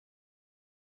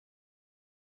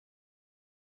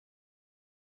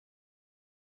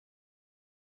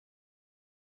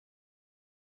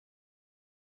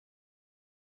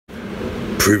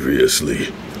Previously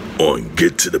on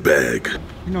Get to the Bag.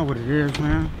 You know what it is,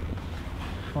 man.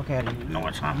 Fuck out of here. You know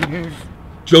what time it is.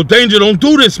 Yo, Danger, don't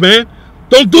do this, man.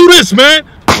 Don't do this, man.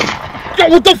 Yo,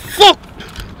 what the fuck?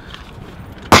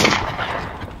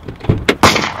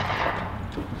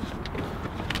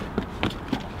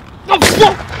 The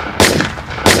fuck?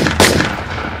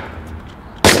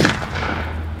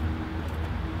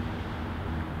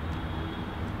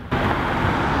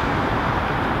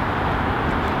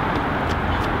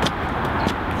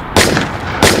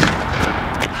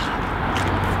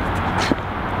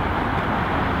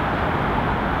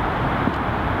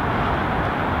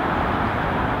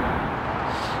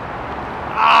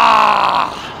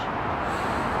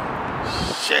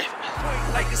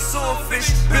 Like a swordfish,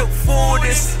 built for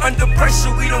this. Under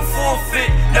pressure, we don't forfeit.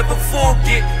 Never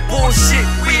forget bullshit,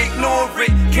 we ignore it.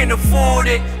 Can't afford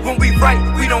it. When we write,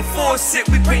 we don't force it.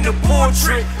 We paint a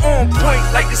portrait on point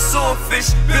like a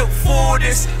swordfish, built for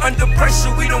this. Under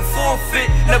pressure, we don't forfeit.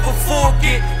 Never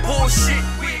forget bullshit,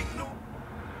 we ignore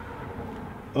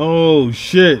it. Oh,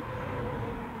 shit.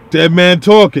 Dead man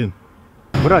talking.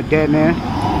 What up, dead man?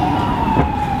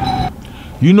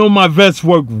 You know my vests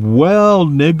work well,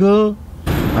 nigga.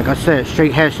 Like I said,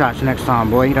 straight headshots next time,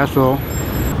 boy. That's all.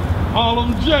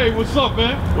 Harlem J, what's up,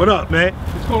 man? What up, man?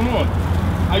 What's going on?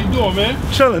 How you doing,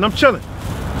 man? Chilling, I'm chilling.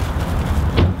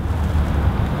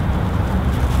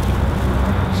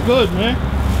 It's good, man.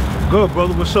 Good,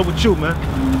 brother. What's up with you, man?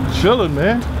 Chilling,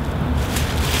 man.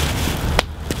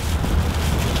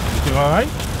 You alright?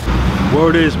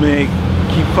 Word is, man,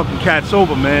 keep fucking cats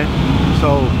over, man.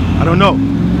 So, I don't know.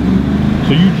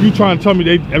 So you trying to tell me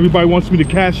everybody wants me to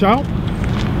cash out?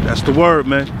 That's the word,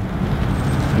 man.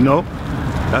 You know?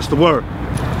 That's the word.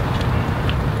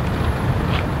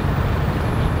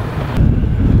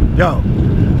 Yo,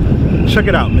 check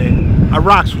it out, man. I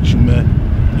rocks with you,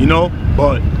 man. You know?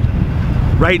 But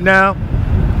right now,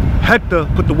 Hector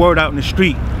put the word out in the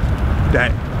street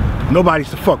that nobody's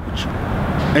to fuck with you.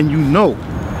 And you know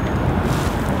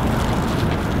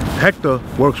Hector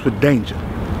works with Danger.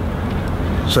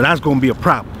 So that's gonna be a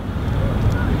problem.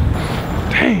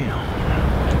 Damn.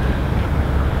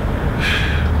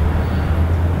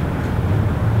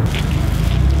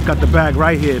 Got the bag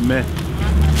right here, man.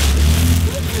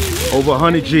 Over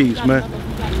 100 G's, man.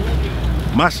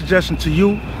 My suggestion to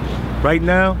you right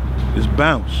now is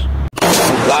bounce. A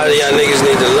lot of y'all niggas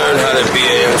need to learn how to be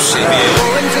an MC.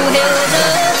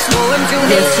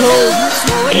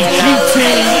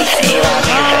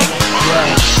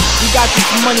 We got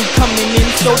this money coming in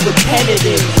so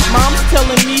repetitive. Mom's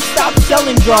telling me stop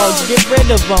selling drugs, get rid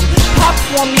of them. Pops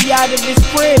want me out of his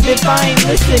crib if I ain't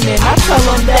listening. I tell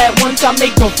him that once I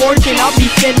make a fortune, I'll be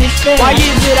finished then. Why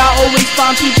is it I always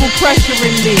find people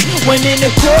pressuring me? When in the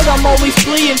court, I'm always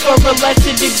pleading for a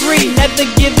lesser degree. Never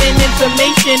giving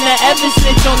information to ever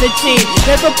snitch on the team.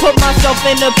 Never put myself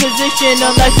in a position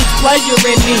unless it's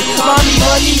pleasuring me. Mommy,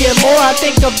 money, and more, I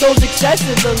think of those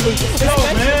excessively. Yo,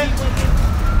 man.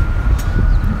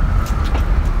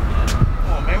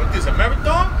 A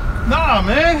marathon? Nah,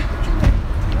 man.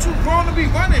 You're too grown to be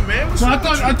running, man. What's So wrong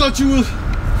with you? I thought you was.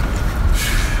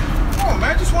 Come on,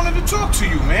 man. I just wanted to talk to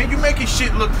you, man. You making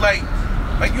shit look like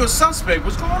you're a suspect.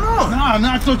 What's going on? Nah,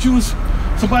 I thought you was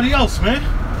somebody else, man.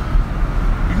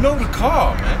 You know the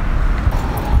car, man.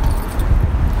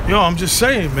 Yo, I'm just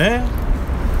saying, man.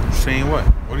 Saying what?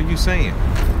 What are you saying?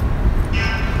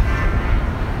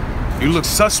 You look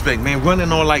suspect, man,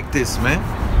 running on like this,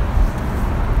 man.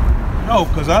 No,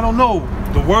 cause I don't know.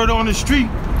 The word on the street,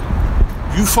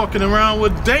 you fucking around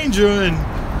with Danger and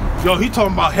yo, he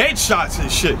talking about headshots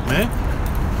and shit, man.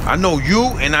 I know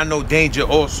you and I know Danger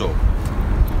also.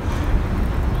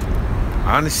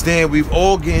 I understand we've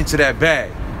all get into that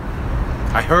bag.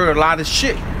 I heard a lot of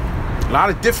shit. A lot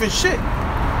of different shit.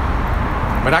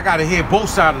 But I gotta hear both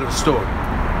sides of the story.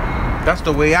 That's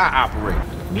the way I operate.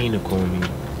 Nina called me,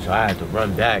 so I had to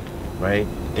run back, right?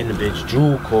 Then the bitch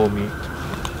Jewel called me.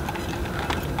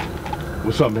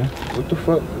 What's up, man? What the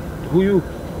fuck? Who you?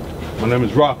 My name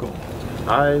is Rocco.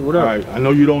 Alright, what up? Alright, I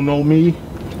know you don't know me,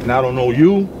 and I don't know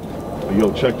you, but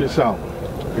yo, check this out.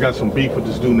 I got some beef with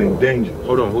this dude named Danger.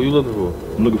 Hold on, who you looking for?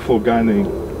 I'm looking for a guy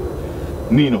named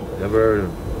Nino. Never heard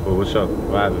of him. Oh, what's up?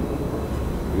 What happened?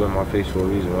 You got my face for a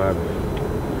reason. What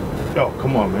happened? Yo,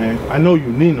 come on, man. I know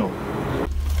you, Nino.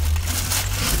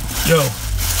 Yo,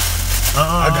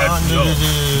 I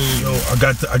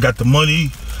got the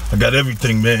money. I got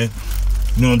everything, man.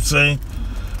 You know what I'm saying?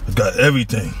 I got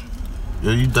everything.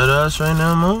 Yo, you dead ass right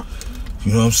now, man?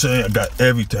 You know what I'm saying? I got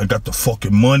everything. I got the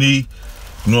fucking money.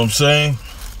 You know what I'm saying?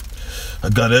 I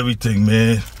got everything,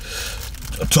 man.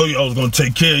 I told you I was gonna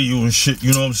take care of you and shit,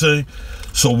 you know what I'm saying?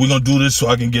 So we're gonna do this so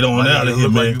I can get on out of here,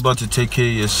 man. Like you about to take care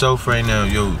of yourself right now,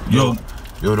 yo,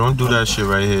 don't do that shit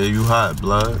right here. You hot,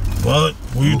 blood. What?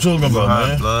 What you talking about, hot,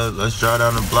 man? Blood. Let's drive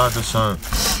down the block or something.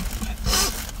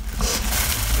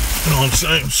 You know what I'm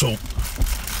saying? So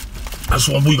that's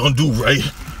what we gonna do, right?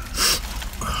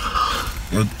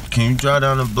 Yo, can you drive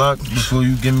down the block before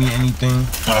you give me anything?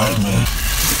 All right, man.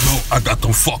 Yo, I got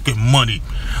the fucking money.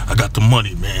 I got the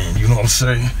money, man. You know what I'm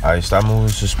saying? Alright, stop moving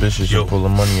suspicious. Yo, pull the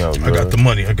money out, bro. I got the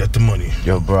money. I got the money.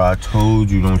 Yo, bro, I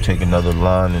told you don't take another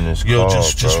line in this Yo, car,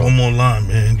 just one more line,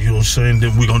 man. You know what I'm saying?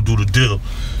 Then we gonna do the deal.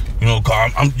 You know,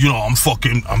 cause I'm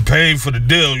paying for the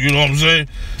deal. You know what I'm saying?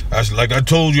 Like I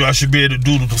told you, I should be able to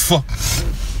do the fuck.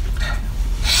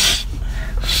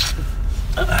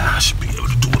 I should be able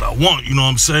to do what I want. You know what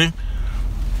I'm saying?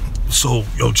 So,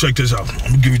 yo, check this out. I'm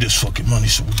gonna give you this fucking money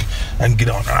so I can get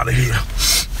on out of here.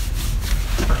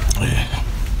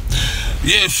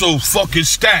 Yeah, so fucking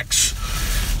Stacks.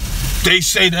 They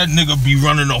say that nigga be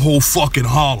running the whole fucking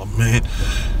Harlem, man.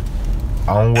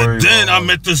 I don't worry. And then I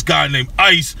met this guy named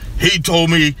Ice. He told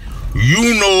me,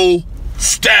 you know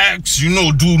Stacks, you know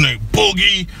a dude named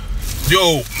Boogie.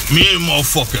 Yo, me and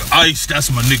motherfucking Ice, that's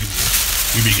my nigga, man.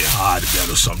 We be getting high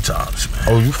together sometimes, man.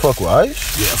 Oh, you fuck with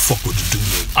Ice? Yeah, I fuck with the dude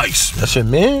named Ice, man. That's your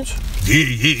man's?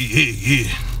 Yeah.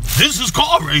 This is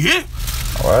car right here.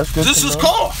 Oh, that's good. This is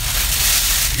car.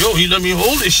 Yo, he let me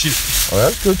hold this shit. Oh,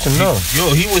 that's good to know.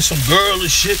 Yo, he with some girl and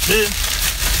shit, man.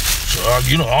 So I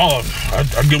give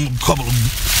him a couple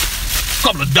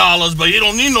of dollars, but he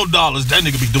don't need no dollars. That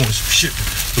nigga be doing some shit.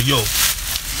 But yo,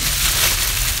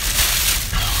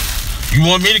 you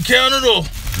want me to count it or?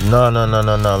 No.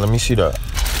 Let me see that.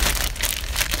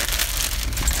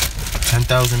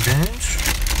 10,000 bands?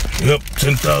 Yep,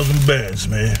 10,000 bands,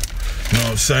 man. You know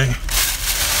what I'm saying?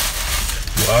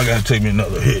 Well, I gotta take me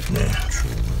another hit, man.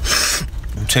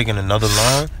 You taking another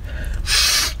line?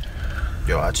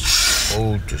 Yo, I just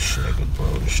hold this nigga,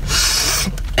 bro. This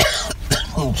nigga.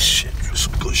 Oh shit,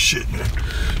 some good shit, man.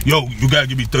 Yo, you gotta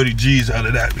give me 30 G's out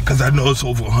of that because I know it's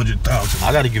over 100,000.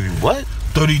 I gotta give you what?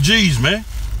 30 G's, man.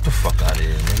 Get the fuck out of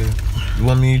here, nigga. You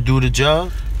want me to do the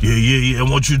job? Yeah. I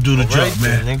want you to do the job,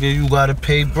 man. Nigga, you gotta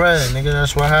pay bread, nigga.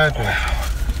 That's what happened.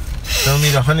 Tell me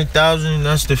the 100,000,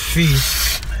 that's the fee.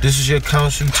 This is your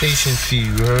consultation fee,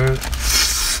 you heard?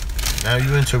 Now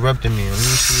you interrupting me. Let me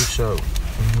see what's up.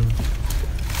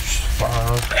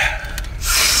 5.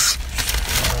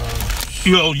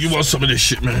 Yo, you want some of this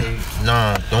shit, man?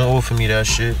 Nah, don't offer me that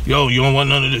shit. Yo, you don't want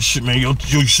none of this shit, man. Yo,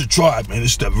 you should try it, man.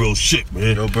 It's that real shit,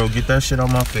 man. Yo, bro, get that shit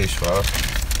on my face, bro.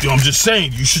 Yo, I'm just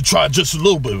saying, you should try just a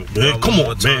little bit, man. Come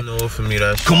on, man. Don't offer me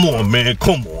that shit. Come on,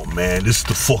 man. This is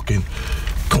the fucking...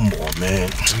 Come on,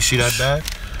 man. You see that bag?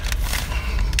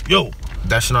 Yo.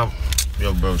 That's not...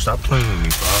 Yo, bro, stop playing with me,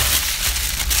 bro.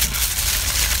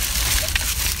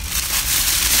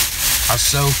 I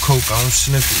sell coke, I don't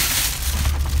sniff it.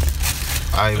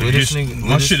 Alright, where this nigga...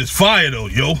 My shit is fire, though,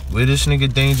 yo. Where this nigga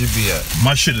Danger be at?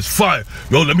 My shit is fire.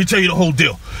 Yo, let me tell you the whole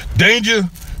deal. Danger,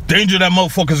 that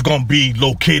motherfucker's gonna be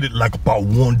located like about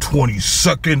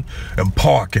 122nd and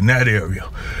Park in that area.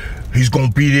 He's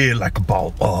gonna be there like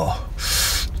about,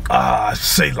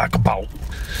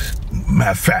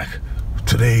 matter of fact,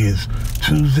 today is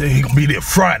Tuesday. He gonna be there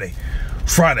Friday.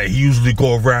 He usually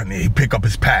go around there. He pick up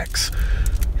his packs.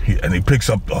 And he picks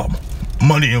up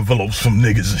money envelopes from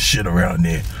niggas and shit around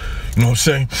there. You know what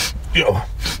I'm saying? Yo.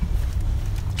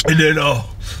 And then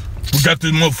we got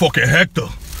this motherfucking Hector.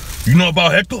 You know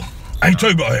about Hector? I ain't tell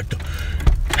you about Hector.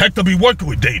 Hector be working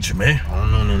with Danger, man. I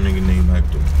don't know no nigga named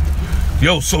Hector.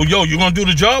 Yo, so you gonna do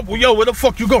the job? Well, yo, where the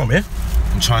fuck you going, man?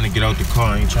 I'm trying to get out the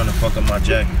car. I ain't trying to fuck up my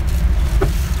jacket.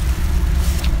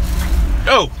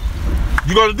 Yo,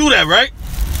 you gonna do that, right?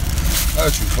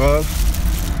 Got you, fuck.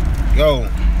 Yo.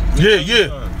 Yeah.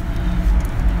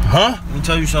 Huh? Let me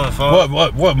tell you something, fuck.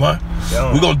 What, man?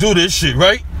 Yo. We gonna do this shit,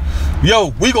 right?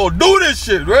 Yo, we gonna do this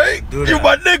shit, right? You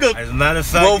my nigga. As a matter of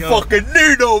fact, fucking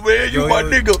Nino, man. You my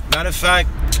nigga. Matter of fact,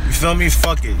 you feel me?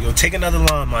 Fuck it. Yo, take another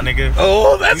line, my nigga.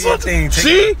 Oh, that's what thing.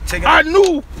 See? I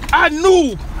knew.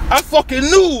 I fucking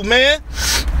knew, man.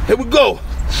 Here we go.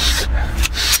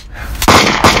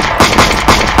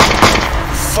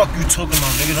 Fuck you talking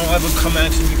about, nigga? Don't ever come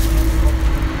at me.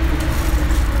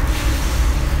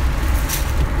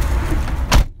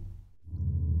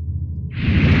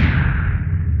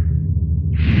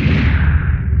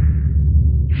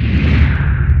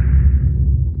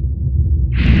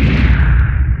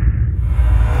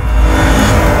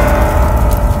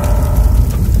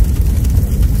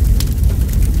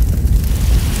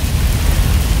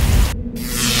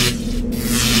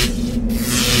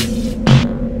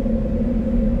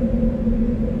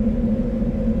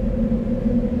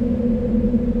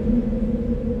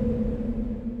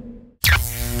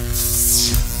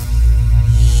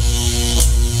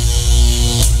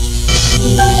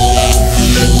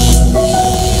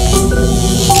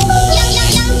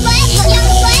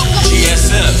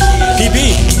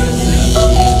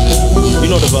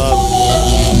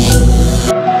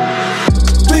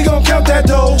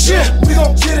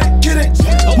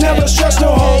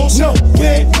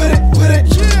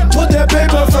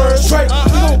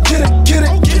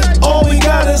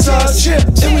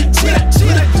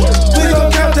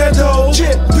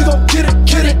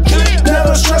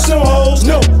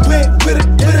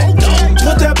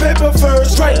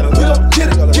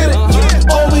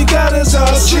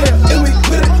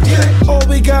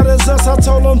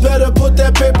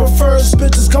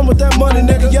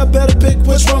 I better pick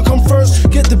which one come first.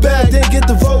 Get the bag, then get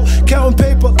the vote. Counting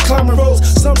paper, climbing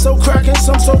ropes. Some so cracking,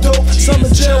 some so dope. Some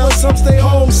in jail and some stay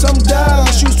home. Some die,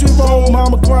 shoes we roam.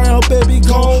 Mama crying, her baby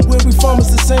gone. Where we from is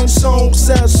the same song.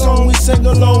 Sad song, we sing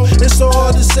along. It's so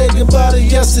hard to say goodbye to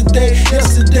yesterday.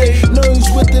 Yesterday, no use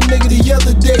with the nigga the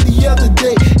other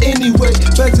day. Anyway,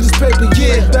 back to this paper,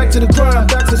 yeah. Back to the crime,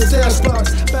 back to the stash box.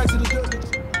 Back to the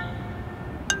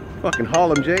Fucking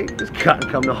Harlem J. This cotton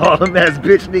come to Harlem ass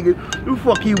bitch nigga. Who the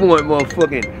fuck he want,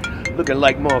 motherfucking looking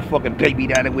like motherfucking baby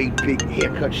down the way, big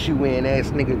haircut, shoe in ass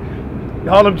nigga.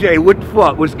 Harlem J, what the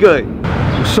fuck? What's good?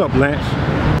 What's up, Lance?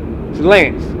 It's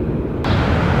Lance.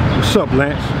 What's up,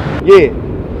 Lance? Yeah.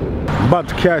 I'm about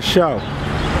to cash out.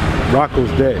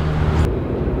 Rocco's dead.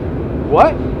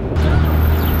 What?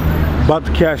 About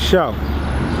to cash out.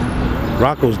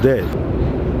 Rocco's dead.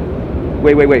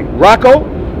 Wait. Rocco?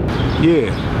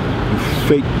 Yeah. You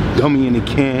fake dummy in the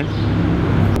can.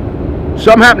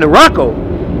 Something happened to Rocco?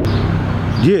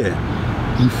 Yeah.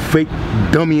 You fake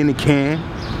dummy in the can.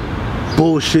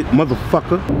 Bullshit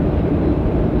motherfucker.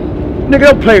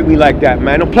 Nigga, don't play with me like that,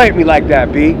 man. Don't play with me like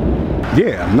that, B.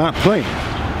 Yeah, I'm not playing.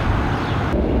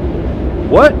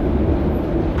 What?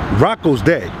 Rocco's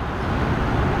dead.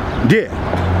 Yeah,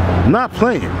 I'm not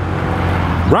playing.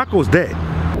 Rocco's dead.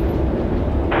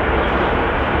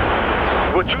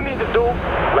 What you need to do,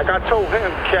 like I told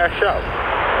him, cash out.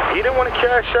 He didn't want to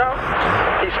cash out.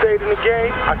 He stayed in the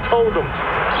game. I told him.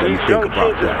 These young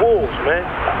kids is wolves, man.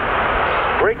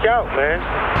 Break out, man.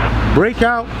 Break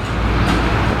out.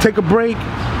 Take a break.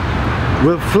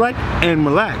 Reflect and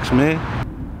relax, man.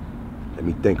 Let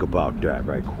me think about that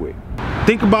right quick.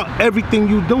 Think about everything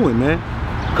you doing, man.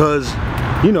 Cause,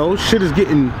 you know, shit is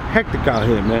getting hectic out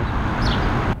here, man.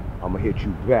 I'ma hit you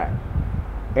back.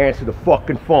 Answer the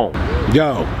fucking phone.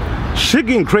 Yo, shit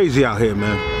getting crazy out here,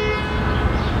 man.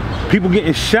 People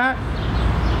getting shot,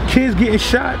 kids getting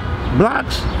shot,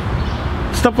 blocks,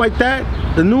 stuff like that.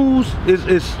 The news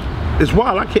is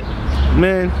wild. I can't,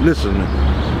 man, listen, man.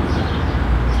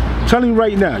 I'm telling you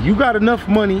right now, you got enough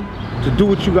money to do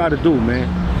what you gotta do, man.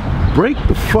 Break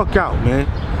the fuck out, man.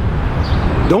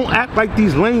 Don't act like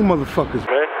these lame motherfuckers,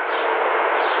 man.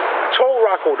 I told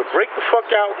Rocco to break the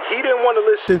fuck out. He didn't want to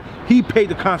listen. He paid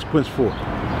the consequence for it.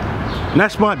 And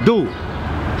that's my dude.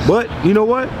 But, you know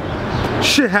what?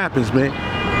 Shit happens, man.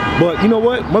 But, you know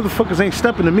what? Motherfuckers ain't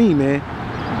stepping to me, man.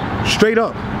 Straight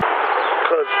up.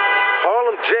 Because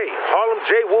Harlem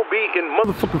J will be in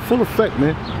motherfucking full effect,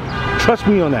 man. Trust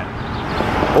me on that.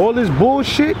 All this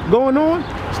bullshit going on,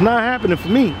 it's not happening for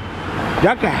me.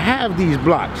 Y'all can have these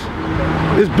blocks.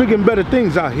 There's bigger and better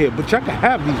things out here, but y'all can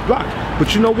have these blocks.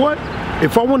 But you know what?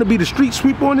 If I want to be the street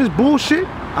sweeper on this bullshit,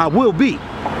 I will be.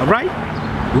 All right?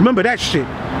 Remember that shit.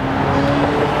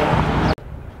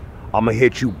 I'ma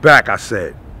hit you back, I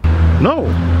said. No,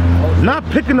 not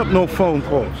picking up no phone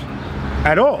calls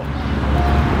at all.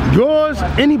 Yours,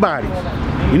 anybody's.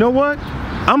 You know what?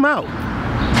 I'm out.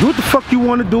 Do what the fuck you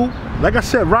want to do. Like I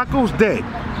said, Rocco's dead.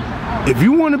 If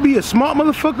you want to be a smart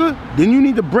motherfucker, then you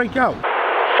need to break out.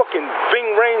 Fucking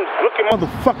Ving Rhames looking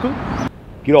motherfucker.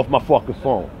 Get off my fucking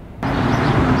phone.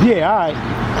 Yeah, alright.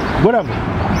 Whatever.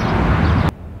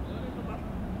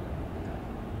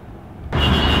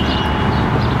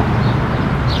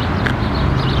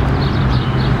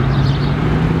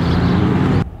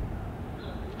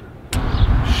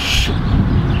 Shit.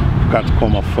 Got to call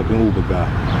my fucking Uber guy.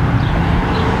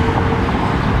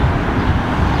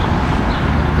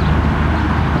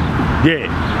 Yeah.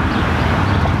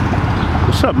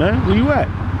 What's up, man? Where you at?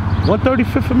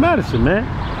 135th and Madison, man.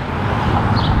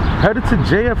 Headed to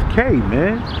JFK,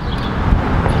 man.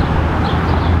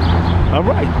 All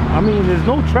right. I mean, there's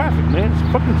no traffic, man. It's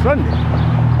fucking Sunday.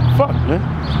 Fuck, man.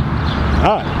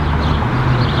 All right.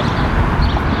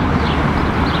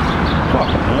 Fuck,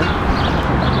 man.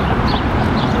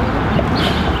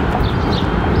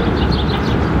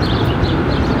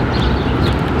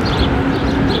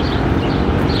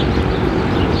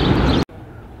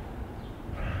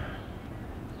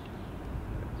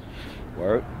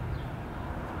 Word?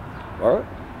 Word?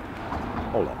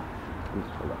 Hold up.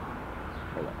 Hold up.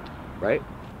 Hold up. Right?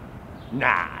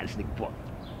 Nah, this nigga boy.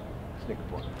 This nigga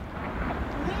boy.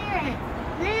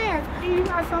 Lance, you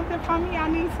got something for me? I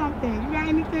need something. You got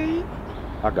anything?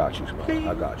 I got you, Scott.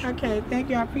 I got you. Okay, thank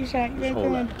you. I appreciate you.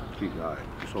 Hold on. Keep all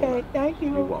right. Okay, thank you.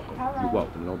 You're welcome. All right. You're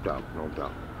welcome. No doubt. No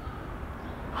doubt.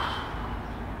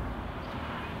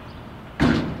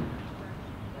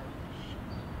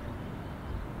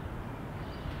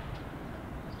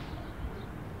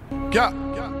 Yeah.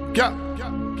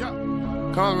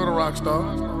 Congo the Rockstar.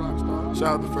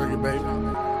 Shout out to Fergie, baby.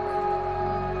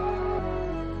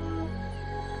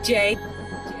 Jay.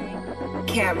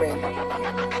 Cameron.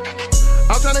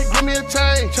 I'm tryna give me a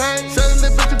chain. Selling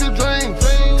it bitch if you dream.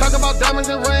 Talk about diamonds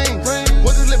and rings.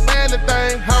 What's this little band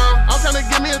thing, huh? I'm tryna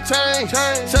give me a chain.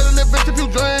 Selling it bitch if you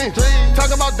dream.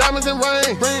 Talk about diamonds and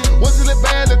rings. What's this little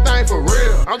band thing for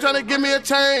real? I'm tryna give me a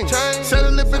chain.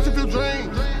 Selling it bitch if you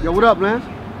dream. Yo, what up, Lance?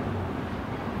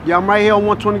 Yeah, I'm right here on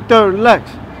 123rd and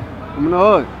Lex. I'm in the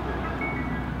hood.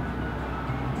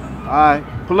 Alright,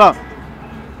 pull up.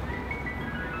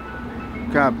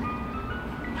 Copy.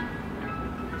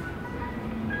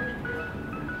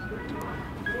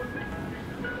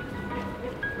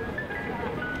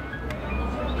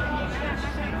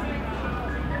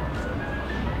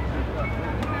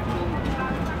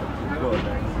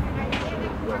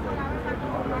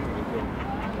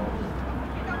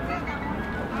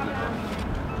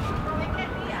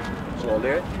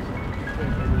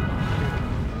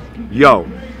 Yo,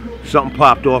 something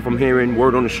popped off. I'm hearing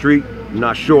word on the street. I'm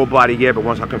not sure about it yet, but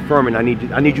once I confirm it, I need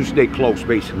you to stay close,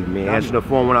 basically, man. Answer the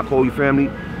phone when I call you, family.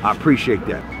 I appreciate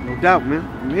that. No doubt, man.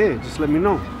 I'm here. Just let me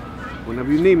know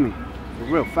whenever you need me. For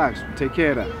real, facts. Take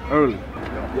care of that early.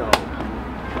 Yo,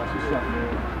 that's what's up,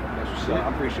 man. That's what's up. I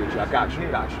appreciate you. I got you.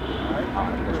 All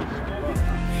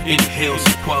right. Inhales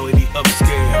quality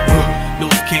upscale.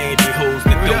 Those candy hoes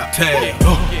that don't tag.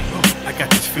 I got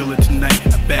this feeling tonight.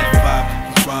 A bad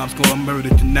vibe. These rhymes going murder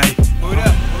tonight.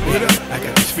 I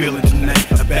got this feeling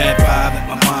tonight. A bad vibe.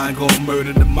 My mind going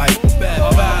murder the mic.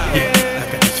 Yeah,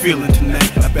 I got this feeling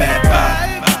tonight. A bad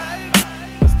vibe.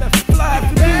 I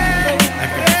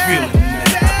got this feeling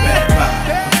tonight. A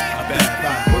bad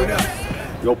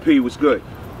vibe. Yo, P, what's good?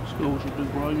 What's good with you,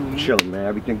 big bro? You Chilling, man.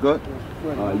 Everything good? You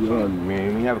heard me, man.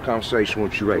 Let me have a conversation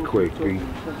with you right quick, P.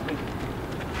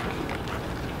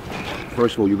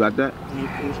 First of all, you got that?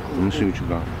 Let me see what you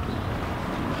got.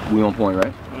 We on point,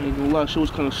 right? I ain't gonna lie, shit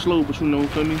was kind of slow, but you know,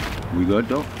 feel me? We good,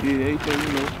 though? Yeah, everything,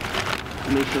 you know.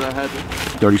 Make sure that happen.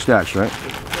 30 stacks, right?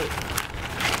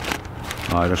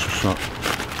 Alright, that's what's up.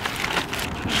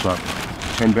 What's up?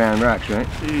 10 band racks, right?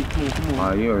 Yeah, come on.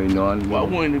 Alright, you already know. Well, I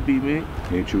wanted to be, man.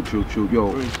 Yeah, true.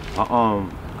 Yo,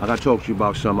 I gotta talk to you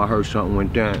about something. I heard something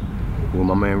went down with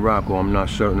my man Rocco. I'm not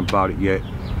certain about it yet,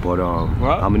 but I'm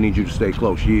gonna need you to stay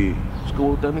close. Yeah. Let's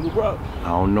go with that nigga Rock. I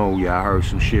don't know. Yeah, I heard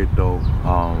some shit though.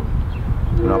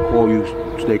 When I call you,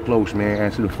 stay close, man.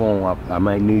 Answer the phone. I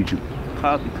might need you.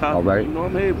 Copy. All right. You know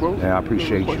I'm here, bro. Yeah, I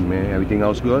appreciate you, man. Everything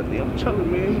else good? Yeah, I'm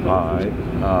chilling, man. You know, all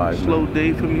right. Slow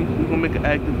day for me. We gonna make it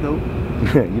active though.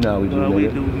 You know how we do, nigga. We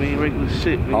do, man. Regular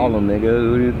shit, man. All them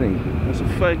niggas. What do you think? That's a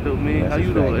fact though, man. How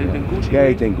you doing? Everything Gucci? Yeah,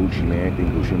 everything Gucci, man.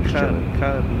 Everything Gucci. I'm just chilling.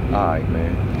 Copy. All right,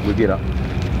 man. We'll get up.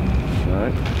 All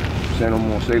right. Say no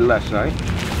more. Say less, all right?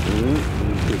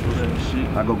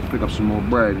 I go pick up some more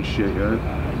bread and shit, yeah.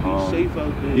 Be safe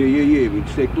out there. Yeah. We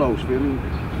stay close, feel me?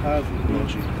 That's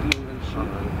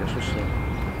what's up.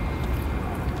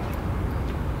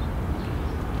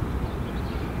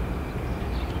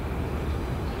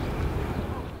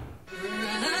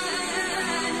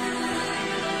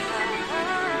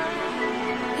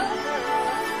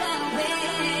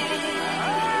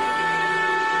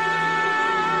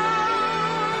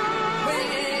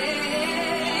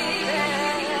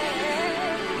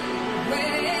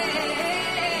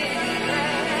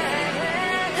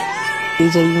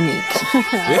 DJ Unique.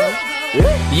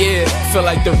 Yeah, feel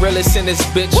like the realest in this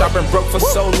bitch. I've been broke for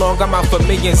so long, I'm out for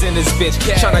millions in this bitch.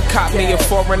 Tryna cop me a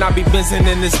foreign, I be buzzing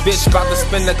in this bitch. About to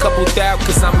spend a couple thousand,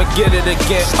 cause I'ma get it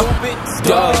again.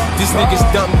 Duh, these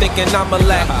niggas dumb thinking I'ma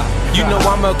lack. You know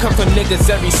I'ma come for niggas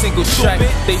every single track.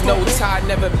 They know Ty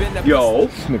never been a Yo,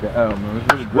 nigga L, man.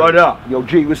 What up? Yo,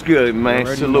 G, what's good, man?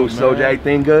 Salute, soldier.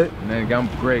 Everything good? Nigga, I'm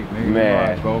great, nigga.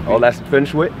 Man, all that's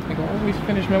finished with? Nigga, always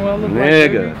finish, man. What I look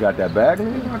nigga, like, got that bag,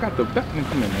 nigga? I got the bag.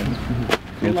 Come in, man.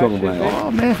 I'm talking about, oh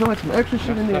man, feel like some extra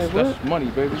shit in there, bro. That's money,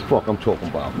 baby. That's fuck I'm talking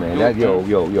about, man. That,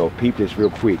 yo, peep this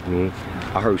real quick, man.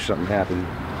 I heard something happen.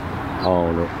 I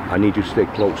don't know. I need you to stay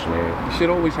close, man. Shit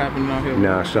always happening out here.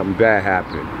 Nah, something bad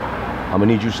happened. I'm gonna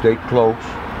need you to stay close.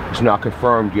 It's not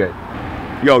confirmed yet.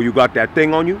 Yo, you got that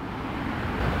thing on you?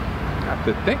 Got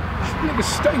the thing? Nigga,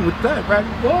 stay with that, right?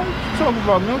 What you talking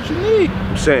about, man? What you need?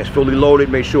 I'm saying it's fully loaded.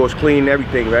 Make sure it's clean and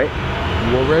everything, right?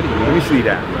 You already, man. Let me see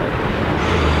that, man.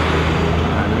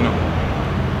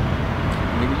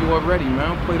 You already,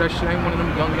 man. Play that shit. I ain't one of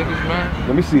them young niggas, man.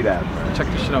 Let me see that, man. Check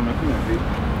this shit out, man. Come on, baby.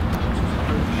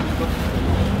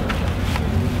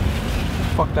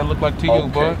 Fuck that look like to you,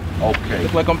 boy? Okay.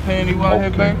 Look like I'm paying you out here,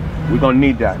 man. We're gonna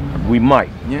need that. We might.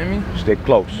 You know what I mean? Stay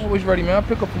close. I'm always ready, man. I'll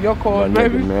pick up for your calls, One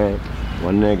baby. nigga, man.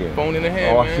 One nigga. Phone in the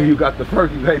hand, man. Man. I see you got the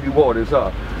Perky baby waters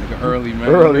up. nigga early, man.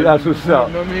 Early, that's what's up.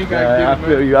 You know what I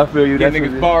mean? I feel you. Get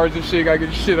niggas bars and shit. Gotta get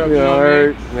your shit up. You know what I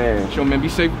mean? Man. Sure, man. Be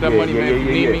safe with that money, man. If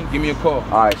you need me, give me a call.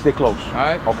 All right, stay close. All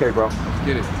right? Okay, bro. Let's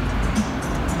get it.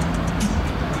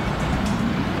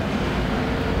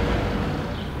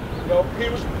 Yo, P,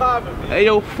 what's poppin'? Hey,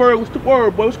 yo, Ferg, what's the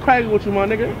word, boy? What's cracking with you, my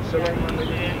nigga?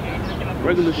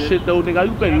 Regular shit, though, nigga. How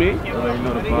you been, man?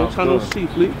 Long time no see,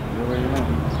 Fleet.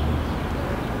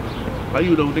 How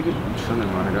you, though, nigga? I'm chilling,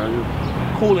 my nigga. How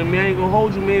you? Coolin', man. I ain't gonna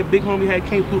hold you, man. Big homie had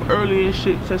came through early and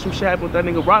shit. Said some shit happened with that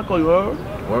nigga Rocco, you heard?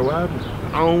 What happened?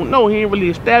 I don't know. He ain't really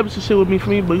established the shit with me for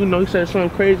me, but you know, he said something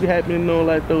crazy happened and all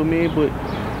that, though, man. But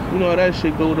you know how that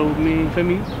shit go, though, man. Feel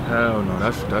me? Hell no.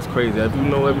 That's crazy. If you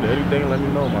know everything, let me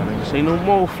know, my nigga. Say no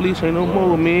more, Fleet. Say no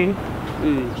more, man.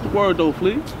 Yeah, what's the word, though,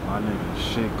 Fleet? My nigga,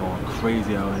 shit going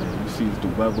crazy out here. You see the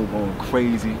weather going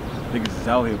crazy. Niggas is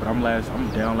out here, but I'm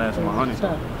down last on my honey.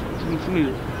 What you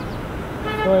need?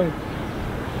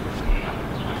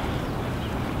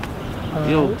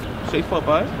 Yo, safe up,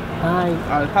 alright?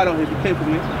 Alright, hot out here, be careful,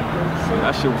 man.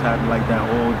 That shit was happening like that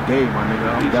all day, my nigga.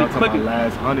 I'm down to my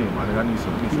last honey, my nigga. I need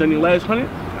some. You done your last 100?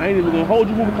 I ain't even gonna hold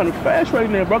you moving kind of fast right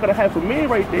now, bro. I got a half a man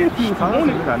right there for you if you want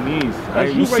it. I got knees.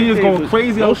 You see it's going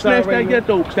crazy outside. Don't snatch that yet,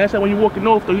 though. Snatch that when you're walking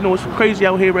off, though. You know it's crazy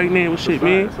out here right now with shit,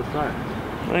 man. That's a fact.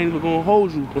 I ain't even gonna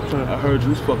hold you. I heard you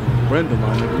was fucking with Brenda,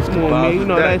 my nigga. Come on, man. You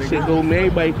know that shit go, man.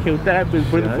 Everybody killed that bitch.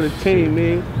 Brenda for the team,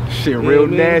 man. Shit real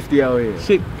nasty out here.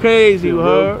 Shit crazy, you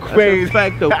heard? Crazy. That's a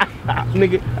fact, though.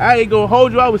 Nigga, I ain't gonna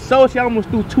hold you. I was salty. I almost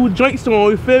threw 2 joints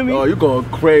on, you feel me? Oh, you going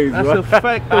crazy, That's a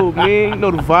fact, though, man. You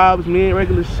know the vibes, man.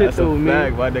 Regular shit, that's though, man.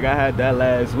 That's a fact, my nigga. I had that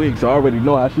last week, so I already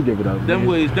know how she give it up, Them man.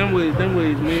 ways, man.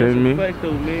 Shit, man. That's a fact,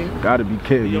 though, man. Gotta be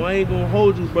kidding. Yo, I ain't gonna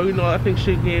hold you, bro. You know, I think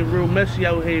shit getting real messy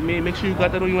out here, man. Make sure you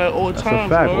got that on you at all times, That's a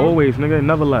fact. bro. Always, nigga.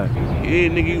 Never lack. Yeah,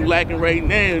 nigga, you lacking right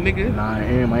now, nigga. Nah, I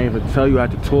am. I ain't even tell you I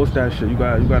had to toss that shit. You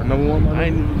got another one, my nigga? I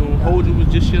ain't even gonna hold you. It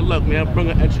was just your luck, man. I bring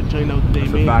an extra joint out today,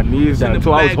 man. I need that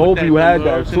too. I was hoping you had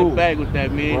that too. In the bag with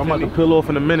that, man. Well, I'm about to peel off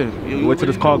in a minute. Yo, Wait till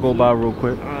this car go by real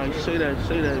quick. Alright, say that,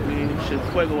 man. Shit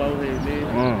fuego out here,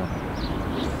 man.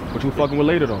 What you fucking with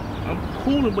later though? I'm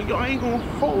coolin', but yo, I ain't gonna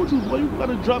hold you, boy. You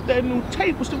gotta drop that new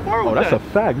tape. What's the word? Oh, that's a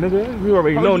fact, nigga. You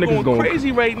already know niggas going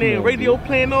crazy right now. Radio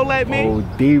playing all that, man. Oh,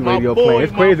 D radio playing.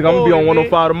 It's crazy. I'm gonna be on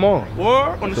 105 tomorrow.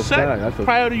 Word on the set.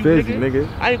 Prior to you, nigga.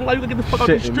 I ain't gonna lie, you gotta get the fuck out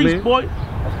the streets, boy.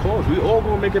 Of course, we all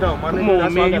gonna make it out, my nigga. Come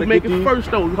on, man. You make it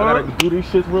first, though. You heard? I gotta do these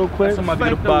shits real quick. I'm about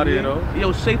to get up out of here, though.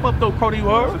 Yo, safe up, though, Cody. You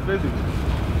heard?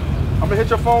 I'm gonna hit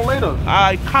your phone later.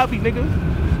 Alright, copy, nigga.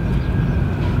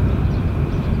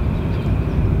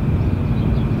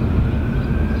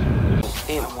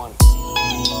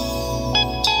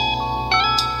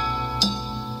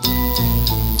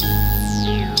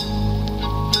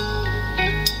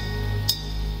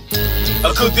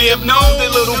 Could they have known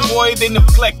that little boy they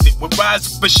neglected would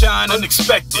rise up and shine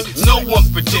unexpected? No one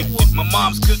predicted. My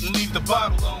moms couldn't leave the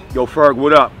bottle on. Yo, Ferg,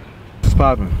 what up? What's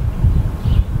poppin'?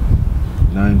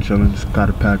 Nothing chillin', just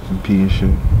got a pack from P and shit.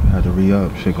 Had to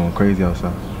re-up, shit going crazy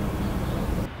outside.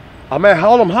 I'm at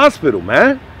Harlem Hospital,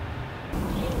 man.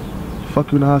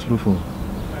 Fuck you in the hospital for?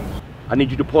 I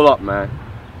need you to pull up, man.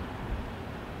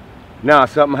 Nah,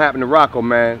 something happened to Rocco,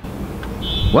 man.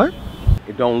 What?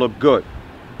 It don't look good.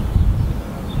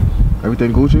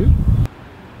 Everything Gucci?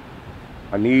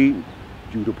 I need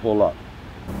you to pull up.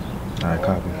 Alright,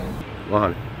 copy.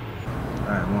 100.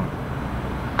 Alright, 100.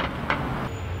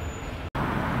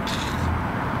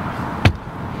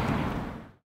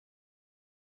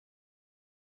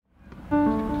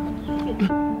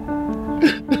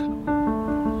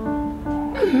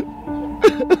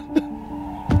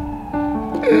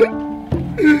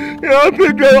 Yo, I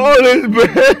picked up all this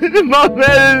bread. My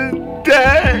man is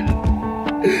dead.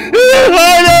 I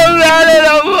don't matter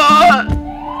no more.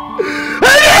 I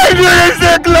can't do this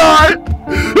shit, Lord.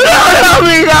 Lord, help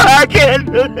me, God. I can't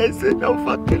do this shit no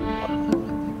fucking more.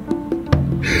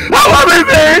 I want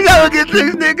revenge. I don't get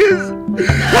these niggas.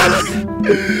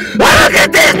 I don't get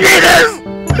these niggas.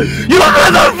 You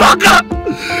motherfucker.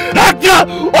 Hector,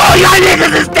 all y'all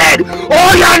niggas is dead.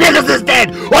 All y'all niggas is dead.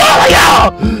 All of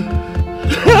y'all.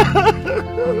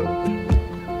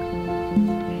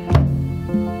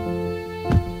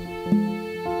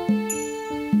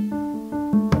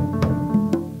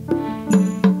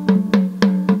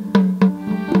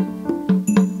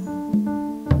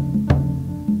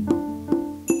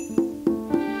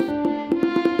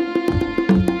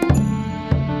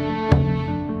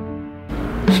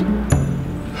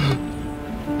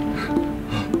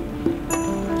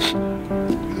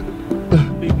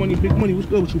 Big money, what's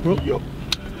good with you, bro? Yo,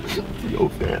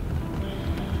 fam.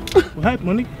 What happened,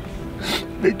 my nigga?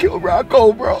 They killed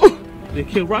Rocco, bro. They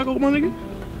killed Rocco, my nigga?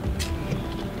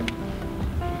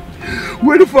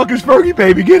 Where the fuck is Fergie,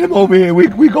 baby? Get him over here.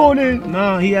 We going in.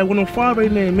 Nah, he had 105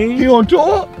 right now, man. He on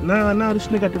tour? Nah, this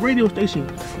nigga at the radio station.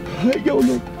 Hey, yo,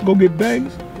 look, go get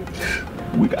bangs.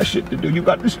 We got shit to do. You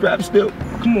got the strap still?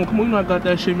 Come on, you know I got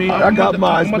that shit, man. I got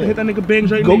mine, I'm about to hit that nigga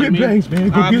bangs right now. Go get bangs, man.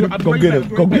 Go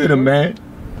get him, man.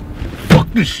 Fuck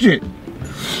this shit.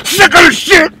 Sick of this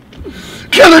shit.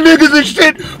 Killing niggas and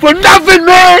shit for nothing,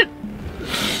 man.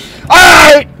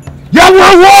 Alright. Y'all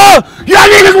want war? Y'all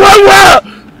niggas want war?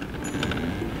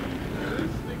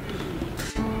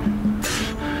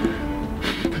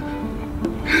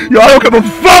 Y'all don't give a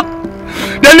fuck.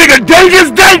 That nigga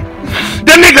Dangerous Date.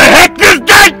 That nigga Hector's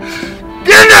Date.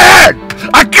 Get in the head.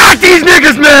 I got these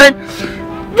niggas, man.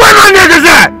 Where my niggas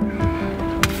at?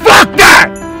 Fuck that.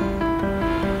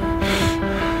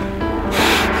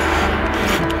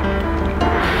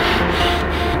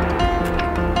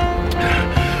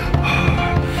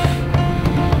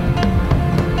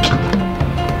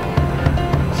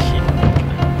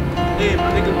 Yeah, my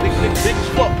nigga big as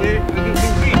fuck, man. Nigga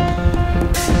big beat.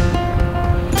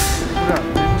 What up,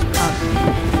 man? What's poppin'?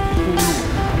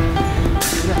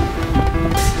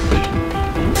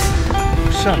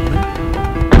 What's up,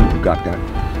 man? You got that?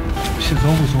 Shit's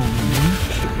always on me, man.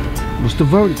 What's the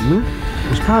verdict, man?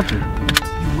 What's poppin'?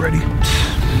 You ready?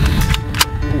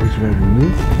 Always ready,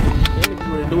 man.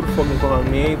 Do the fucking bar,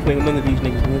 man. I ain't playing none of these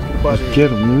niggas, man. Let's get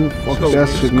them, man. Fuck that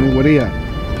shit, man. Where they at?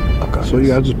 So you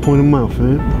gotta just point them out,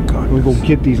 man. We're gonna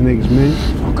get these niggas, man.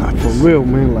 For real,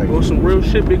 man. Like, bro, some real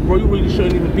shit, big bro. You really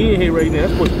shouldn't even be in here right now.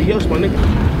 That's supposed to be us, my nigga.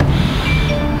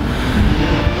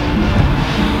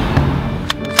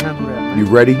 let's handle that, man. You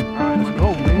ready? Alright, let's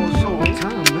go, man. It's so on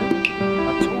time, man. I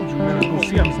told you, man. Let's go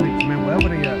see these niggas, man. Wherever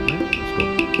they at, man. Let's go.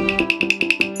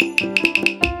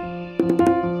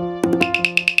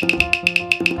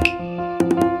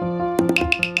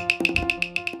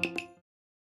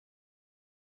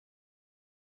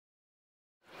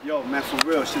 Yo, man, for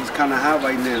real, shit is kind of hot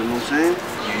right now, you know what I'm saying?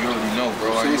 Yeah, you already know, bro.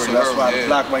 So that's why the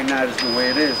block right now is the way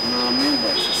it is, you know what I mean?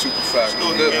 But it's super fast. Still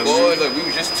good, boy. Look, we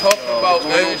was just talking about,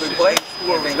 man. Shit.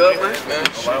 Everything good, man?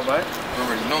 All right. You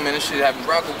already know, man. This shit having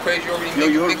Rocco crazy. You already know.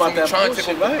 You heard about that trying to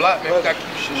take over the block, man. We got to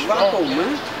keep shit strong, Rocco,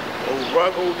 man. Oh,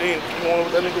 Rocco, damn. Come on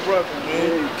with that nigga Rocco, man.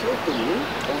 Yeah, he killed him, man.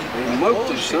 He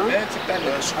murked him, son. Took that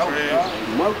nigga out, bro.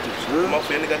 He murked him, son. My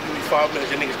friend, nigga, give me 5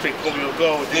 minutes. Your niggas pick gonna be a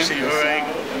go with this shit. You heard?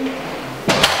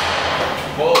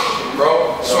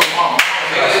 Bro, so we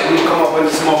come up in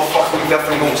this motherfucker, we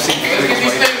definitely gonna see these let's get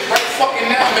these things right fucking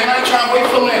now, man. I ain't trying to wait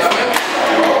for last, man.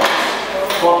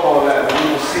 Fuck all that, man.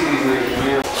 We gonna see these niggas,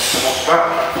 man.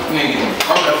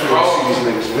 I'm definitely gonna see these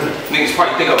niggas, man. Niggas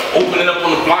probably think of opening up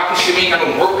on the block and shit. We ain't got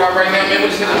no workout right now, man.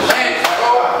 What is this plan?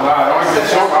 Nah, I don't even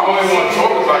want to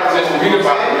talk about it. Just read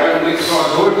about it, man. Niggas gonna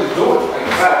do it, just do it.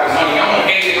 Money, I'm gonna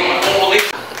hand it on all this.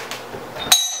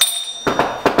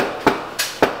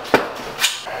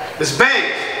 It's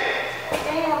Bangs.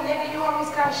 Damn, nigga, you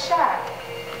almost got shot.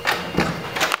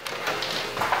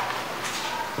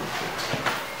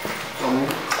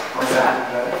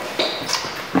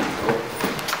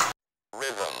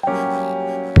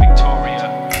 Victoria.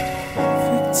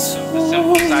 The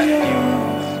simple side of you.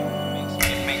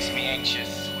 It makes me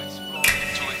anxious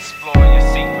to explore your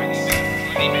secrets.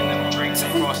 Leaving them drinks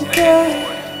across the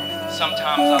headboard.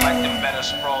 Sometimes I like them better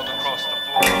sprawled across the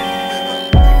floor.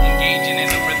 Engaging in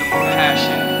the rhythm of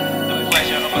passion, the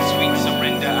pleasure of a sweet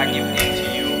surrender I give into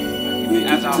you.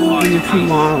 As our hearts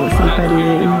tomorrow with some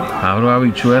pernil. Hablo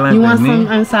habichuela en You want pernil. some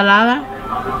ensalada?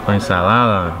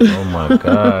 Ensalada. Oh my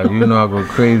God. You know I go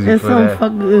crazy It's for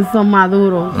some that. it's some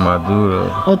maduro. Maduro.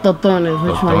 Or totones.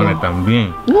 Which one? Totones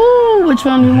también. Ooh, which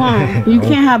one you want? You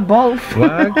can't have both.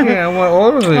 Why I can't? I want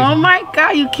all of it. Oh my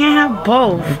God, you can't have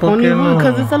both. ¿Por qué no?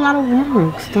 Because it's a lot of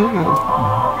work. Stop.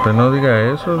 Pero no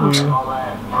diga eso, dude.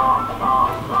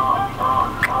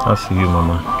 I'll see you,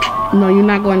 mama. No, you're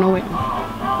not going nowhere.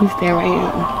 You stay right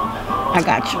here. I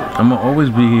got you. I'm gonna always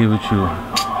be here with you.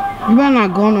 You better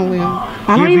not go nowhere.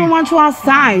 I don't even want you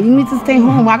outside. You need to stay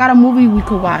home. I got a movie we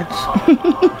could watch.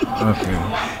 Okay.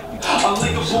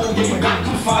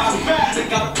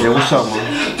 Yeah, what's up,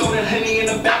 man?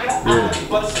 Yeah.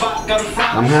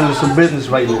 I'm handling some business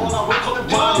right now.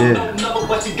 Yeah.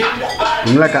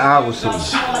 Give me like an hour or something.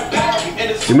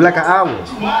 Give me like an hour.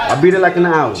 I'll be there like in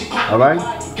an hour. Alright?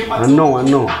 I know.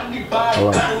 Alright.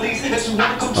 Alright.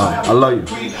 I love you.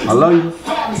 I love you.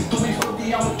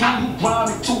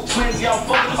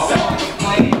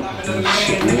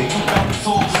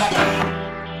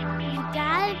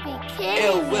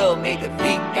 Ill will made the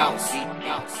beat bounce.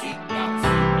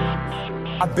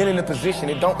 I've been in a position,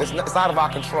 it's out of our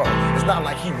control. It's not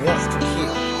like he wants to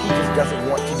kill. He just doesn't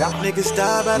want to die. Niggas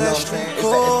die by that street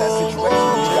code. It's that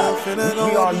situation.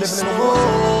 We are living in a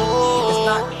world. It's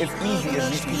not as easy as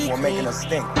these people are making us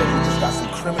think. But we just got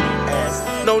some criminal ass.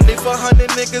 No need for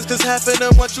 100 niggas, cause half of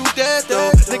them want you dead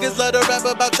though. Niggas love to rap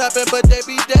about trapping, but they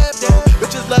be dead though.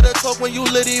 Bitches love to talk when you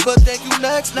litty, but think you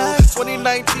next now.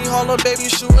 2019 Harlem baby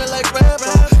shooting like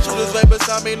Rambo. Shooters right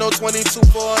beside me, no 22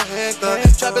 for a handgun.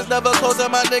 Trappers never closing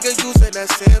my nigga, using that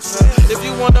Samsung. If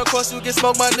you wanna cross, you get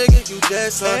smoked, my nigga, you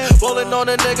dead son. Rolling on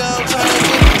a nigga, I'm trying to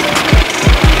get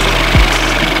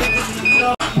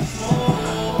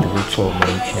Talk,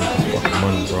 man, you trying to get fucking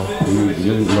money, bro.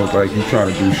 You look like you trying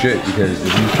to do shit because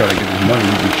if you try to get this money,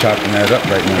 you be chopping that up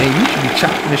right now. Man, you should be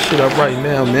chopping this shit up right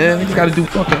now, man. Niggas gotta do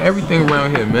fucking everything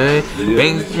around here, man.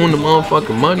 Bangs on the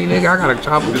motherfucking money, nigga. I gotta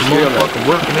chop up this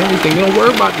motherfucking work and everything. You don't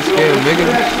worry about the scale, nigga.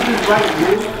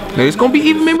 Nigga, it's gonna be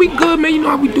even, man. We good, man. You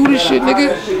know how we do this shit,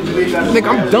 nigga. Nigga,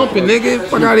 I'm dumping, nigga.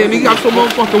 Fuck out of here, nigga. Got so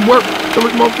motherfucking work, so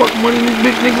much motherfucking money in this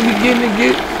bitch, nigga. We getting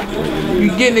it, You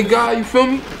getting it, guy. You feel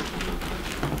me?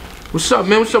 What's up,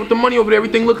 man? What's up with the money over there?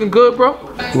 Everything looking good, bro?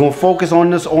 We're gonna focus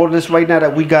on all this right now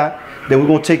that we got. Then we're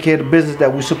gonna take care of the business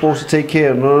that we're supposed to take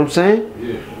care of, you know what I'm saying?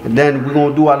 Yeah. And then we're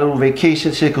gonna do our little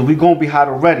vacation shit, cause we're gonna be hot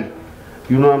already.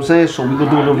 You know what I'm saying? So we're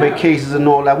gonna do little vacations and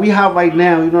all that. We hot right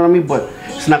now, you know what I mean? But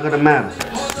it's not gonna matter.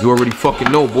 You already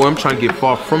fucking know, boy. I'm trying to get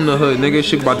far from the hood, nigga. This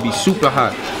shit about to be super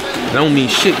hot. That don't mean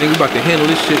shit, nigga. We about to handle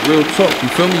this shit real talk. You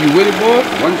feel me? You with it, boy?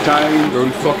 One time. You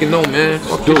already fucking know, man.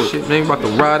 Fuck this shit, man. We about to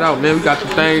ride out, man. We got the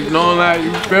things and all that.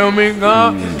 You feel me,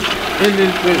 God? In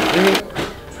this bitch,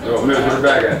 nigga. Yo, man, put the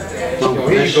bag at. Yo,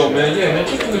 here you go, man. Yeah, man.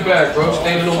 Keep in the bag, bro.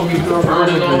 Standing over me,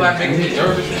 burning and all that, making me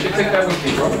nervous and shit. Take that with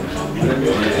me, bro. There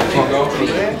you go.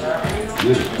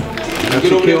 You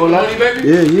get over there with money, baby?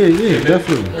 Yeah,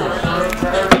 definitely.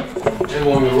 I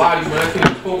want me to lie to you, man. I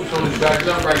can't focus on this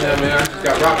goddamn right now, man. I just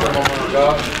got rock on my mind,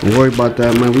 dog. Don't worry about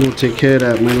that, man. We gonna take care of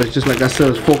that, man. Let's just, like I said,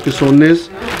 let's focus on this.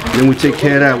 Then we take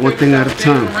care of that one thing at a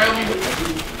time.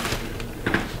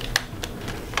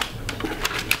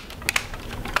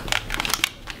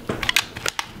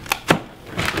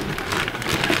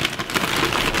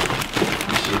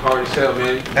 Shit hard as hell,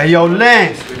 man. Hey, yo,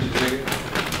 Lance.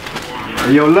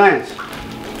 Hey, yo, Lance.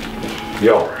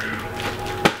 Yo.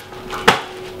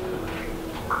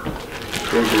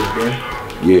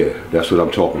 Yeah, that's what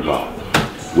I'm talking about.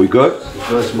 We good?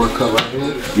 That's my cut right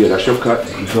here. Yeah, that's your cut.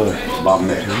 Good. About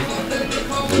me.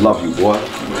 Love you, boy.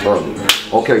 Early.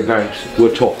 Okay, thanks.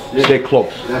 We'll talk. Yeah. Stay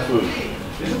close. Definitely.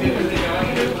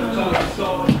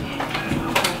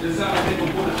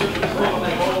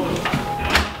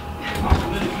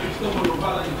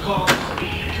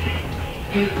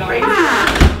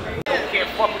 Can't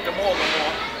fuck with them all no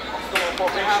more. I'm still on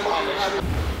probation.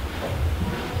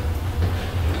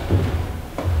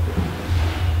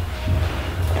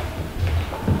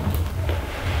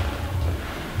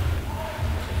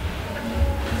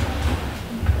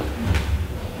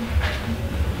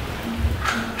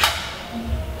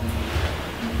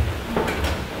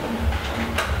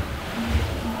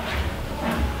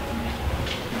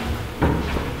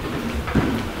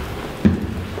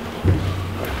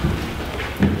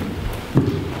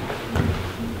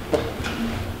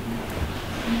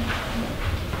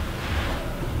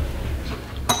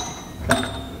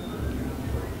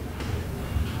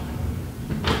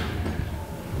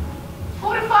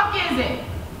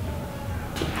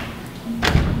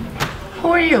 Who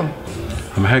are you?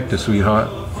 I'm Hector, sweetheart.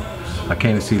 I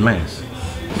came to see Lance.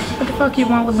 What the fuck you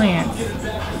want with Lance?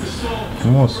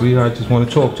 Come on, sweetheart. I just want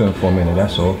to talk to him for a minute,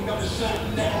 that's all.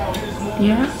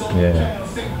 Yeah?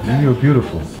 Yeah. You're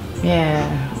beautiful. Yeah.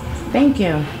 Thank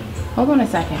you. Hold on a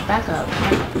second. Back up.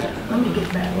 Let me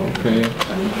get back. Okay.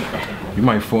 You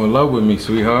might fall in love with me,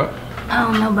 sweetheart. I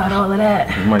don't know about all of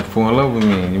that. You might fall in love with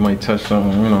me. You might touch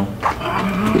something, you know.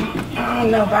 I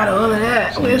don't know about all of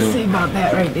that. We'll see about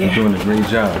that right there. You're doing a great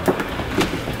job.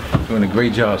 Doing a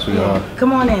great job, sweetheart.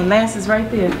 Come on in. Lance is right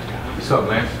there. What's up,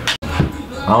 Lance?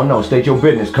 I don't know. State your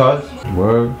business, cuz.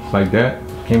 Word? Like that?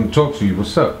 Came to talk to you.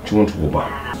 What's up? What you want to talk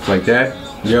about? Like that?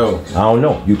 Yo. I don't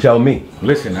know. You tell me.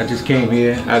 Listen, I just came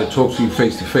here. I had to talk to you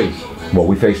face to face. Well,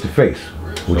 we face to face.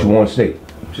 What you want to state?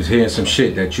 Just hearing some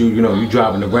shit that you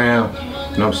driving around, you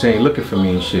know what I'm saying, looking for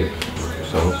me and shit.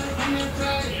 So,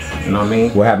 you know what I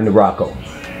mean? What happened to Rocco?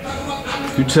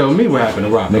 You tell me what happened to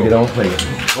Rocco. Nigga, don't play it.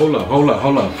 Hold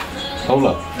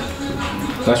up.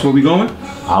 That's where we going?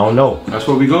 I don't know. That's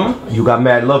where we going? You got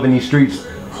mad love in these streets.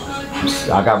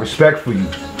 I got respect for you.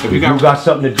 If you got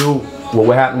something to do with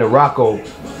what happened to Rocco,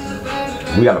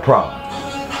 we got a problem.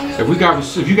 If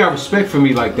you got respect for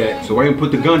me like that, so why didn't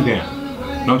put the gun down?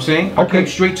 what I'm saying? I came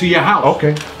straight to your house.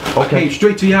 Okay. I came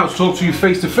straight to your house, talk to you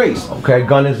face to face. Okay,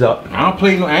 gun is up. I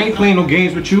ain't playing no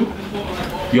games with you.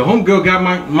 Your homegirl got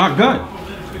my gun.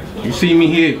 You see me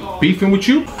here beefing with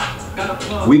you?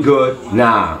 We good?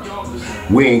 Nah,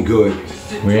 we ain't good.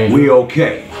 We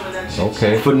okay.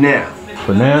 Okay. For now.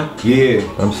 For now? Yeah.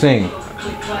 I'm saying,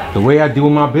 the way I deal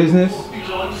with my business,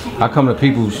 I come to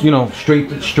people, you know,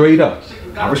 straight up.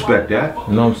 I respect that.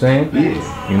 You know what I'm saying?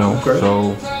 Yeah. You know, okay.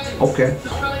 So. Okay.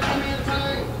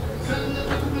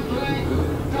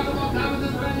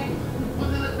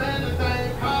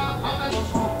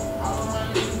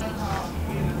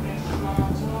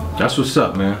 That's what's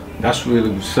up, man. That's really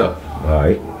what's up. All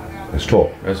right. Let's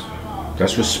talk.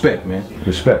 That's respect, man.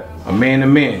 Respect. A man to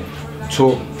man.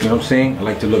 Talk, you know what I'm saying? I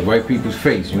like to look right people's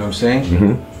face, you know what I'm saying?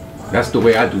 Mm-hmm. That's the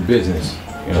way I do business.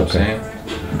 You know what I'm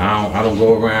saying? I don't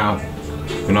go around,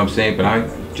 you know what I'm saying? But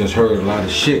I just heard a lot of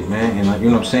shit, man. And you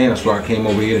know what I'm saying? That's why I came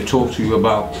over here to talk to you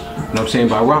about, you know what I'm saying,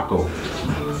 about Rocco.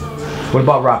 What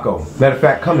about Rocco? Matter of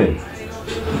fact, come in.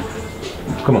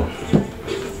 Come on.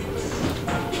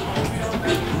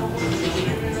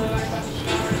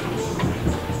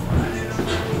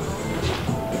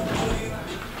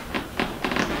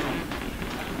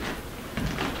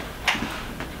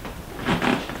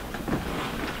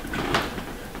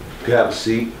 You have a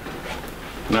seat.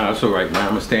 Nah, it's all right, man. I'm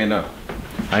gonna stand up.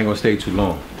 I ain't gonna stay too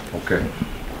long. Okay.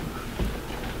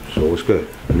 So it's good.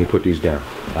 Let me put these down,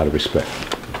 out of respect.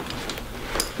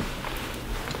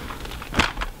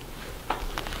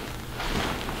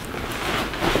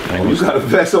 You got a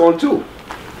vest on too.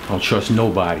 I don't trust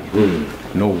nobody.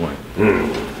 No one.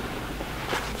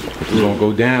 If you gonna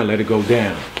go down, let it go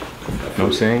down. You know what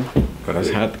I'm saying? But I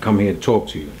just had to come here to talk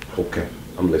to you. Okay,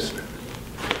 I'm listening.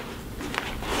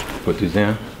 Put this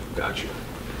down. Got you.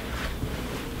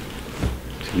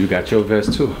 So you got your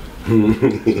vest too.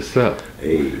 What's up?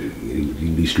 Hey,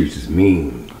 these streets is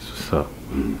mean. That's what's up.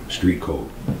 Street code.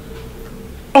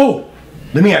 Oh,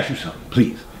 let me ask you something,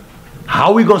 please. How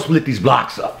are we gonna split these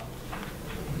blocks up?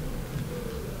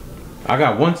 I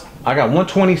got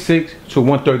 126 to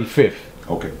 135th.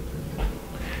 Okay.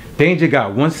 Danger got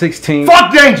 116.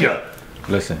 Fuck Danger!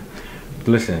 Listen,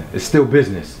 it's still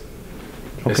business.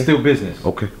 Okay. It's still business.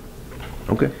 Okay.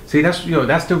 Okay. See,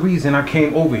 that's the reason I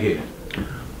came over here.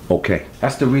 Okay.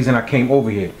 That's the reason I came over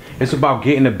here. It's about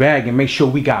getting the bag and make sure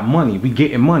we got money. We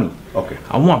getting money. Okay.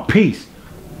 I want peace.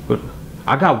 But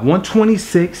I got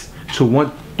 126 to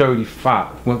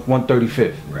 135,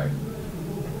 135th. Right.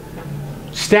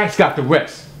 Stacks got the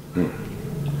rest.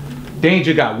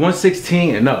 Danger got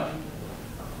 116 and up.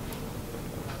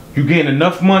 You getting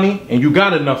enough money and you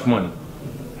got enough money.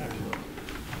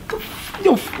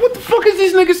 Yo, what the fuck is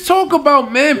these niggas talk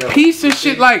about, man? Peace and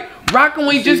shit. Like, Rocco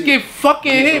ain't just get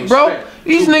fucking hit, bro.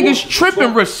 These niggas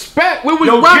tripping. Respect. Where was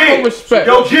Rocco respect?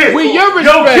 Yo, G. Where your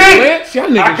respect, Lance? Y'all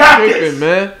niggas tripping,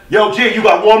 man. Yo, G, you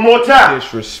got one more time.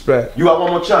 Disrespect. You got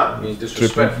one more time.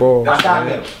 Disrespectful. I got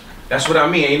him. That's what I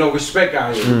mean. Ain't no respect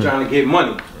out here. We're trying to get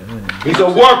money. He's a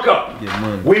worker.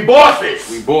 We bosses.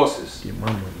 We bosses.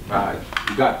 Alright,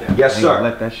 you got that. Yes, sir.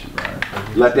 Let that shit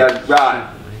ride. Let that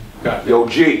ride. Got that. Yo,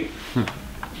 G.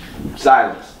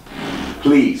 Silence.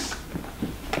 Please.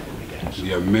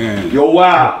 Yeah, man. Yo,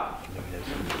 wow.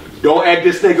 Don't add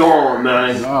this nigga on,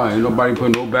 man. Nah, ain't nobody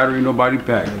put no battery in nobody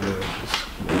pack.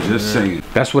 Just saying.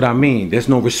 That's what I mean. There's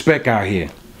no respect out here.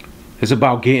 It's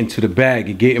about getting to the bag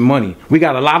and getting money. We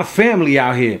got a lot of family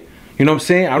out here. You know what I'm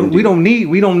saying? We don't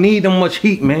need them much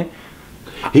heat, man.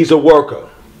 He's a worker.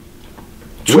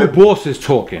 Two bosses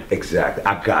talking. Exactly.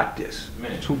 I got this.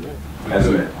 Man, two bosses. As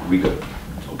a man, we good.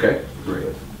 Okay?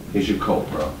 Great. Here's your coat,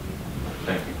 bro.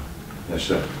 Thank you. Yes,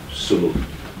 sir. Salute.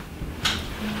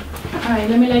 Alright,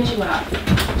 let me let you out.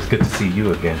 It's good to see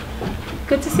you again.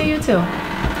 Good to see you too.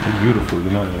 You're beautiful, you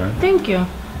know that, right? Thank you.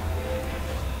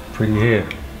 Pretty hair.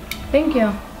 Thank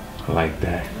you. I like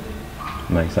that.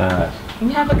 Nice eyes. You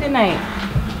have a good night.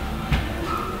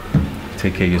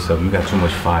 Take care of yourself. You got too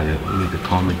much fire. You need to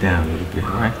calm it down a little bit,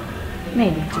 right?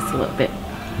 Maybe, just a little bit.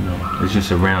 You know, it's just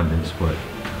surroundings, but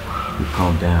you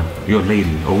calm down. You're a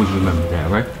lady. Always remember that,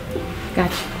 right?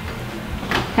 Gotcha.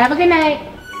 Have a good night.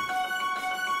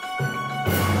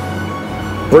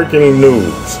 Breaking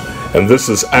news, and this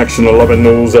is Action 11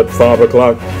 News at 5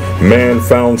 o'clock. Man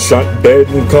found shot dead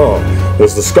in car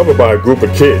was discovered by a group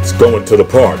of kids going to the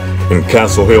park in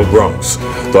Castle Hill, Bronx.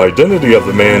 The identity of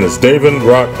the man is David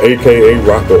Rock, aka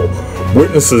Rocco.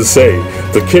 Witnesses say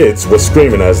the kids were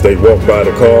screaming as they walked by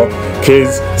the car.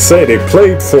 Kids say they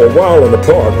played for a while in the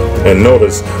park and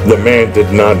noticed the man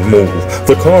did not move.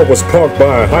 The car was parked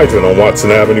by a hydrant on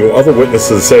Watson Avenue. Other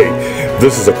witnesses say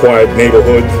this is a quiet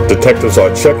neighborhood. Detectives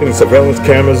are checking surveillance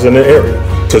cameras in the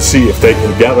area to see if they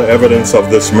can gather evidence of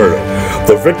this murder.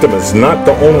 The victim is not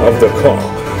the owner of the car.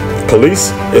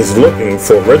 Police is looking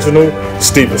for Reginald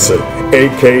Stevenson,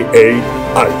 aka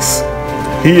Ice.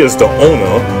 He is the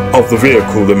owner of the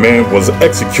vehicle the man was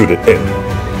executed in.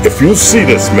 If you see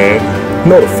this man,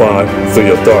 notify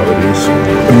the authorities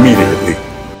immediately.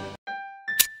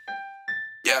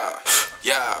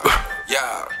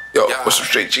 Yo, what's some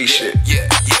straight G shit?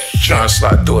 Trying to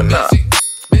slide through it now.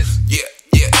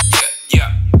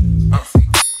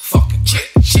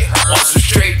 On some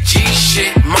straight G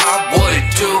shit, my what it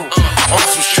do? On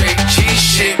some straight G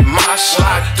shit, my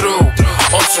slide through.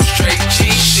 On some straight G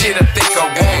shit, I think I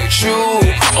want you.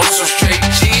 On some straight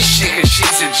G shit, cause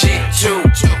she's a G too.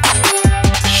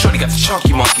 Shorty got the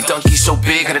chunky monkey, donkey so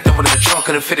big, had to throw it in the trunk,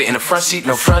 couldn't fit it in the front seat,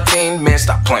 no fronting. Man,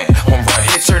 stop playing. One run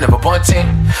hits her, never bunting.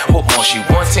 What more she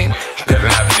wanting? Better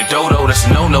not be the dodo, that's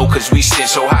a no-no, cause we sit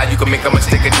so high you can make a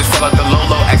mistake and just fall out the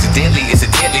low-low. Accidentally,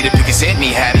 incidentally, the pick is hit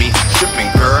me, had me tripping,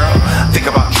 girl. Think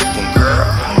about tripping, girl.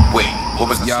 Wait,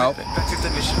 what was the Yo.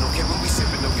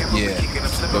 Yeah.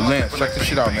 Yo, Lance, check this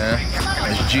shit out, man.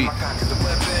 It's G.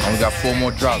 Only got 4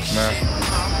 more drops, man.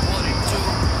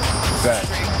 Back.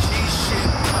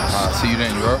 See you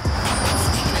then, you heard?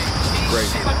 Great.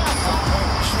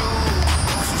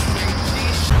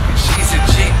 She's a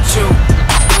G too.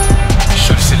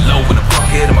 Shorty sit low in the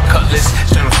bucket of my cutlass.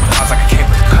 Stand on some piles like I can't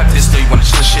cut this. Know you wanna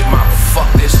chill shit, mama, fuck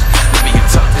this. Let me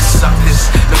tuck this, suck this.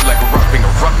 Look like a rock, bring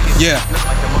a ruckus. Yeah.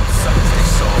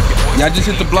 Yeah, I just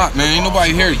hit the block, man. Ain't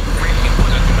nobody hear you.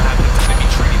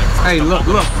 Hey, look,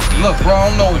 bro. I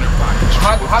don't know what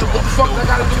the fuck that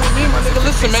got to do with me, my nigga.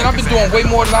 Listen, man, I've been doing way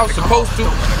more than I was supposed to.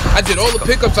 I did all the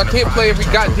pickups. I can't play every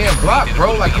goddamn block,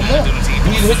 bro. Like, come on.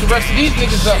 You need to hit the rest of these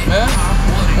niggas up, man.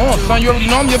 Come on, son. You already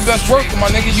know I'm your best worker, my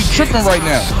nigga. You tripping right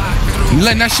now. You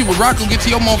letting that shit with Rocco get to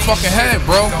your motherfucking head,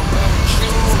 bro.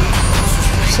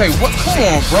 Say what? Come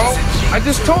on, bro. I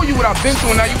just told you what I've been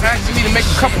through, and now you asking me to make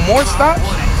a couple more stops?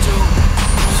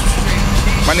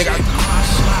 My nigga,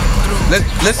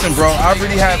 listen, bro. I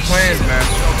already had plans, man.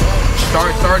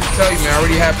 Sorry to tell you, man. I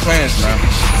already had plans, man.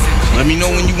 Let me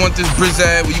know when you want this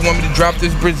Brizad, when you want me to drop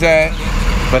this Brizad.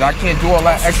 But I can't do all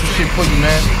that extra shit for you,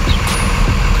 man.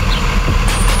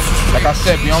 Like I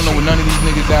said, I don't know where none of these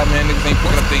niggas at, man. Niggas ain't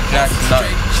picking up their jacks or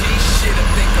nothing.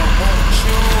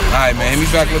 Alright, man. Hit me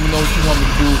back. Let me know what you want me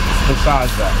to do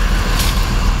besides that.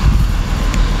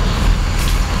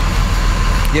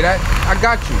 Yeah, I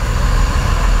got you.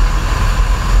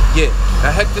 Yeah,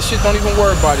 that heck this shit, don't even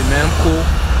worry about it, man. I'm cool.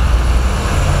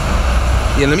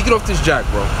 Yeah, let me get off this jack,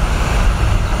 bro.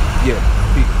 Yeah,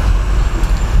 peace.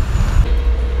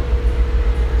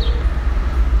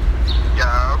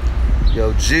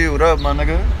 Yo, G, what up, my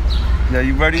nigga? Yeah,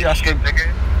 you ready? I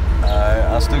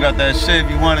still got that shit if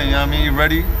you want it, you know what I mean? You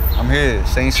ready? I'm here,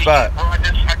 same spot. I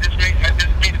just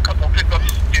made a couple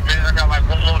pickups, man. I got like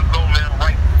 1 more to go, man.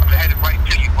 I'm headed right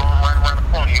to you, bro. I'm right around the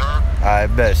corner, you heard?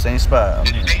 Alright, bet, same spot. I'm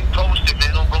here. Stay posted,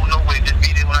 man. Don't go nowhere. Just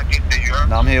be there when I get there, you heard?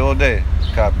 No, I'm here all day.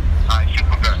 Copy. Alright,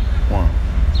 super good. One.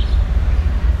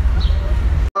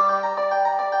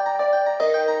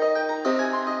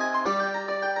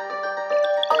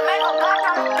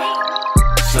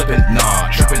 Slippin', nah,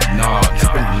 trippin', nah,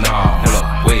 trippin', nah. Hold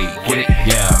up, wait, get it,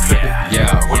 yeah, flip it,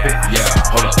 yeah, whip it, yeah.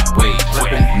 Hold up, wait,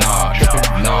 trippin', nah,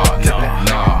 trippin', nah, trippin',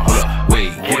 nah. Hold up,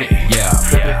 wait, get it, yeah,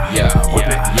 flip it, yeah, whip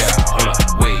it, yeah. Hold up,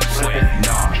 wait, trippin',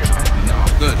 nah, trippin', nah.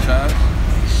 Good, Chad.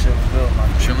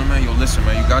 Chillin', man. Yo, listen,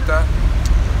 man. You got that?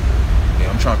 Yeah,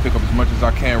 I'm trying to pick up as much as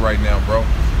I can right now, bro.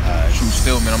 Shoot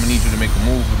still, man. I'm gonna need you to make a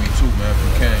move with me too, man, if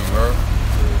you can, you heard?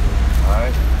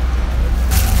 Alright.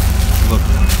 Look,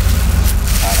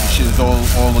 this shit is all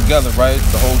together, right?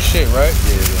 The whole shit, right?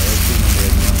 Yeah, everything there,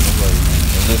 man. No worries, man.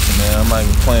 Hey, listen, man, I'm not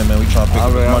even playing, man. We trying to pick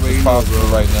up as much as possible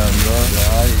right now, you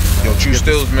heard? Yo, True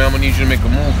Stills, man, I'm gonna need you to make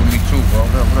a move with me too, bro.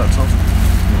 What up, talk to me.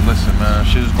 Listen, man,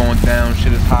 shit is going down,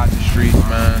 shit is hot in the streets,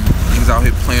 man. Niggas out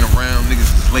here playing around, niggas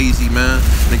is lazy, man.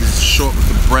 Niggas is short with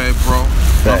the bread, bro. You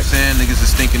know what I'm saying? Niggas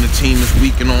is thinking the team is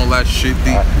weak and all that shit,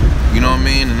 you know what I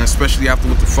mean? And especially after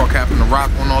what the fuck happened to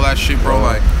Rocco and all that shit, bro,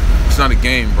 like, it's not a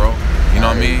game, bro. You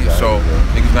know what I mean? So,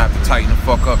 niggas gonna have to tighten the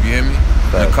fuck up, you hear me?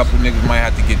 And a couple niggas might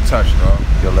have to get touched, dog.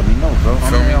 Yo, let me know, bro.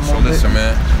 Feel me? So listen,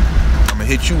 man, I'ma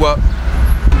hit you up.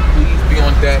 Please be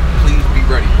on deck. Please be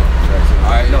ready, bro.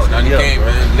 Alright, it's not a game,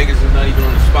 man. Niggas is not even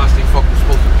on the spots they fucking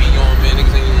supposed to be on, man.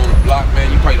 Niggas ain't even on the block, man.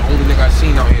 You probably the only nigga I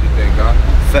seen out here today, God.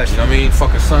 Professional. You know what I mean?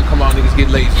 Fucking sun come out, niggas get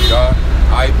lazy, dog.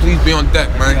 Alright, please be on deck,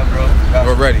 man. Yeah, bro.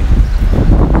 We're ready.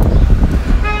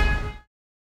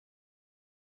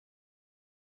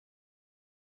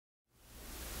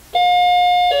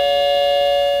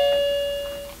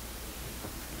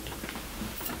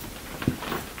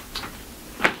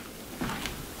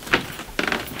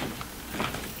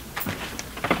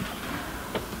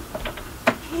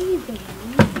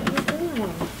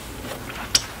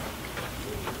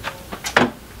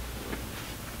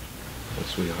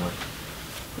 Sweetheart.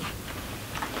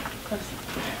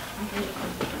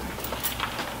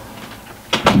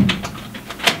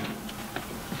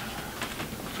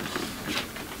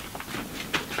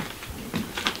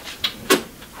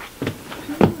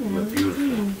 You're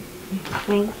beautiful.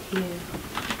 Thank you.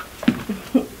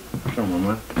 Come on,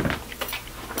 man.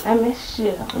 I miss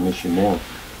you. I miss you more.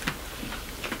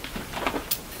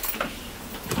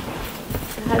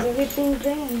 How's everything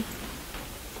been?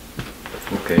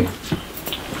 Okay.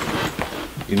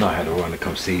 You know I had to run to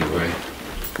come see you, right?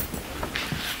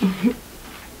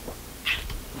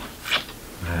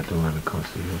 I had to run to come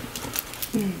see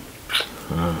you.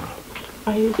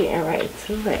 Are you getting right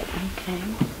to it? Okay.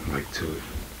 Right to it.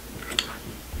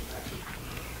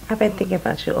 I've been thinking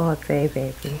about you all day,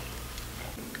 baby.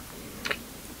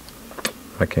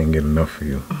 I can't get enough of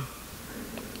you.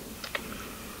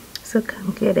 So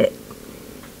come get it.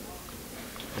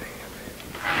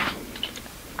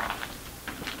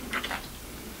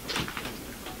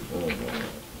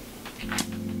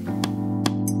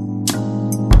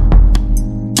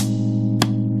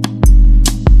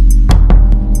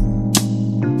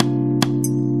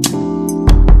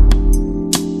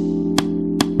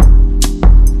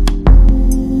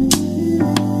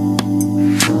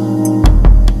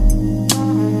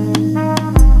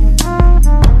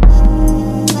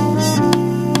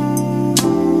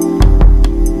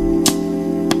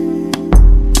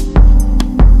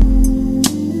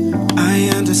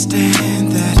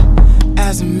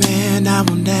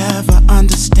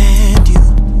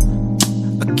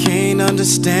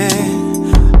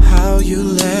 Understand how you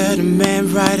let a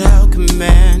man right out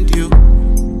command you.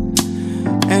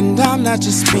 And I'm not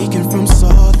just speaking from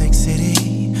Salt Lake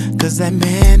City, cause that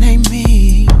man ain't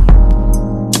me,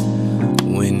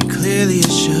 when clearly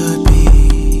it should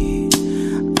be.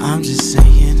 I'm just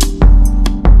saying,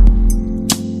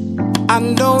 I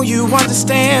know you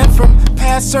understand from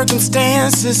past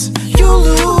circumstances. You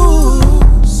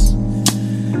lose.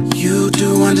 You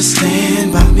do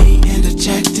understand by me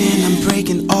interjecting. I'm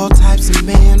breaking all types of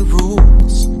man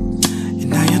rules.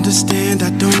 And I understand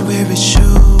I don't wear his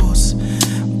shoes,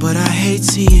 but I hate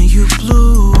seeing you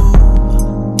blue.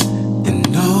 And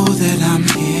know that I'm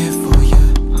here for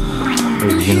you.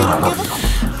 Baby, you know I love you.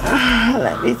 I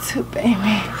love you too,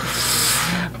 baby.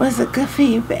 Was it good for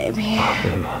you, baby?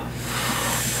 Baby.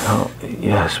 Oh,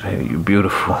 yes, baby, you're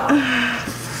beautiful.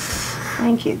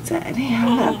 Thank you, Daddy. I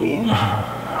love you.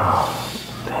 Oh,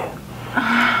 damn.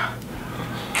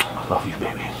 I love you,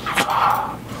 baby.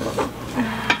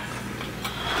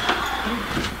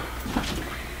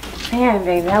 Man,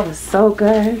 baby, that was so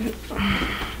good.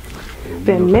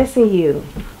 Been missing you.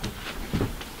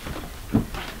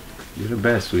 You're the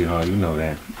best, sweetheart. You know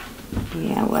that.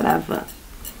 Yeah, whatever.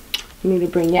 You need to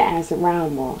bring your ass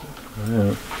around more.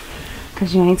 Yeah.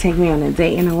 Cause you ain't take me on a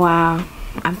date in a while.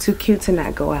 I'm too cute to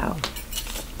not go out.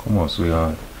 Come on,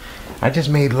 sweetheart. I just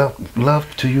made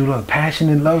love to you, like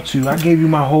passionate love to you. I gave you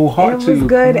my whole heart to you. It was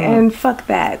good, and fuck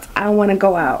that. I want to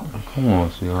go out. Come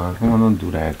on, sweetheart. Come on, don't do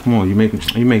that. Come on, you're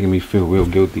making me feel real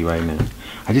guilty right now.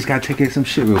 I just gotta take care of some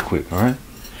shit real quick, all right?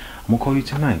 I'm gonna call you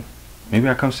tonight. Maybe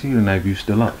I'll come see you tonight if you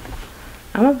still up.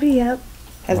 I'm gonna be up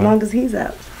as long as he's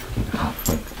up.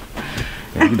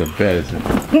 Yeah, you the best.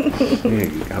 Yeah,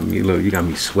 you got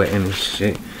me sweating and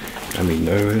shit. Got me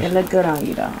nervous. It look good on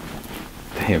you though.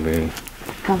 Damn, baby.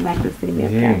 Come back to see me,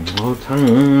 okay? Yeah, all the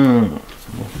time.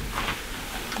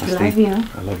 I love you.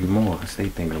 I love you more. I stay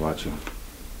thinking about you.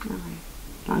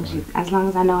 All right. As long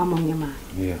as I know I'm on your mind.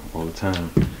 Yeah, all the time.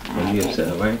 Don't be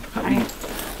upset, right? All right.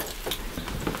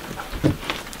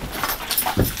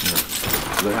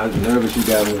 Look how nervous you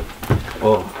got me.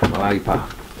 Oh, my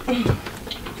lollipop.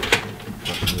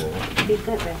 Be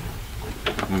good, baby.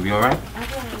 You gonna be all right? I'm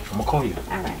gonna call you.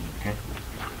 All right. Okay.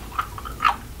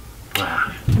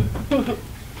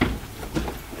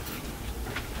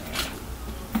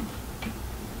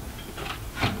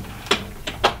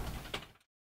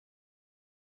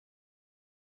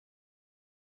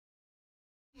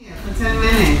 For 10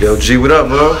 minutes. Yo, G, what up,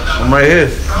 bro? I'm right here.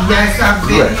 Yes, I've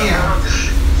been here.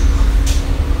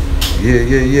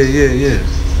 Yeah.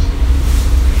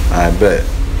 I bet.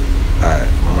 Alright,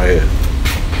 I'm right here.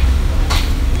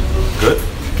 Good?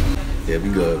 Yeah, we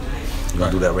good. We're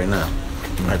gonna do that right now.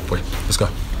 All right, boy. Let's go.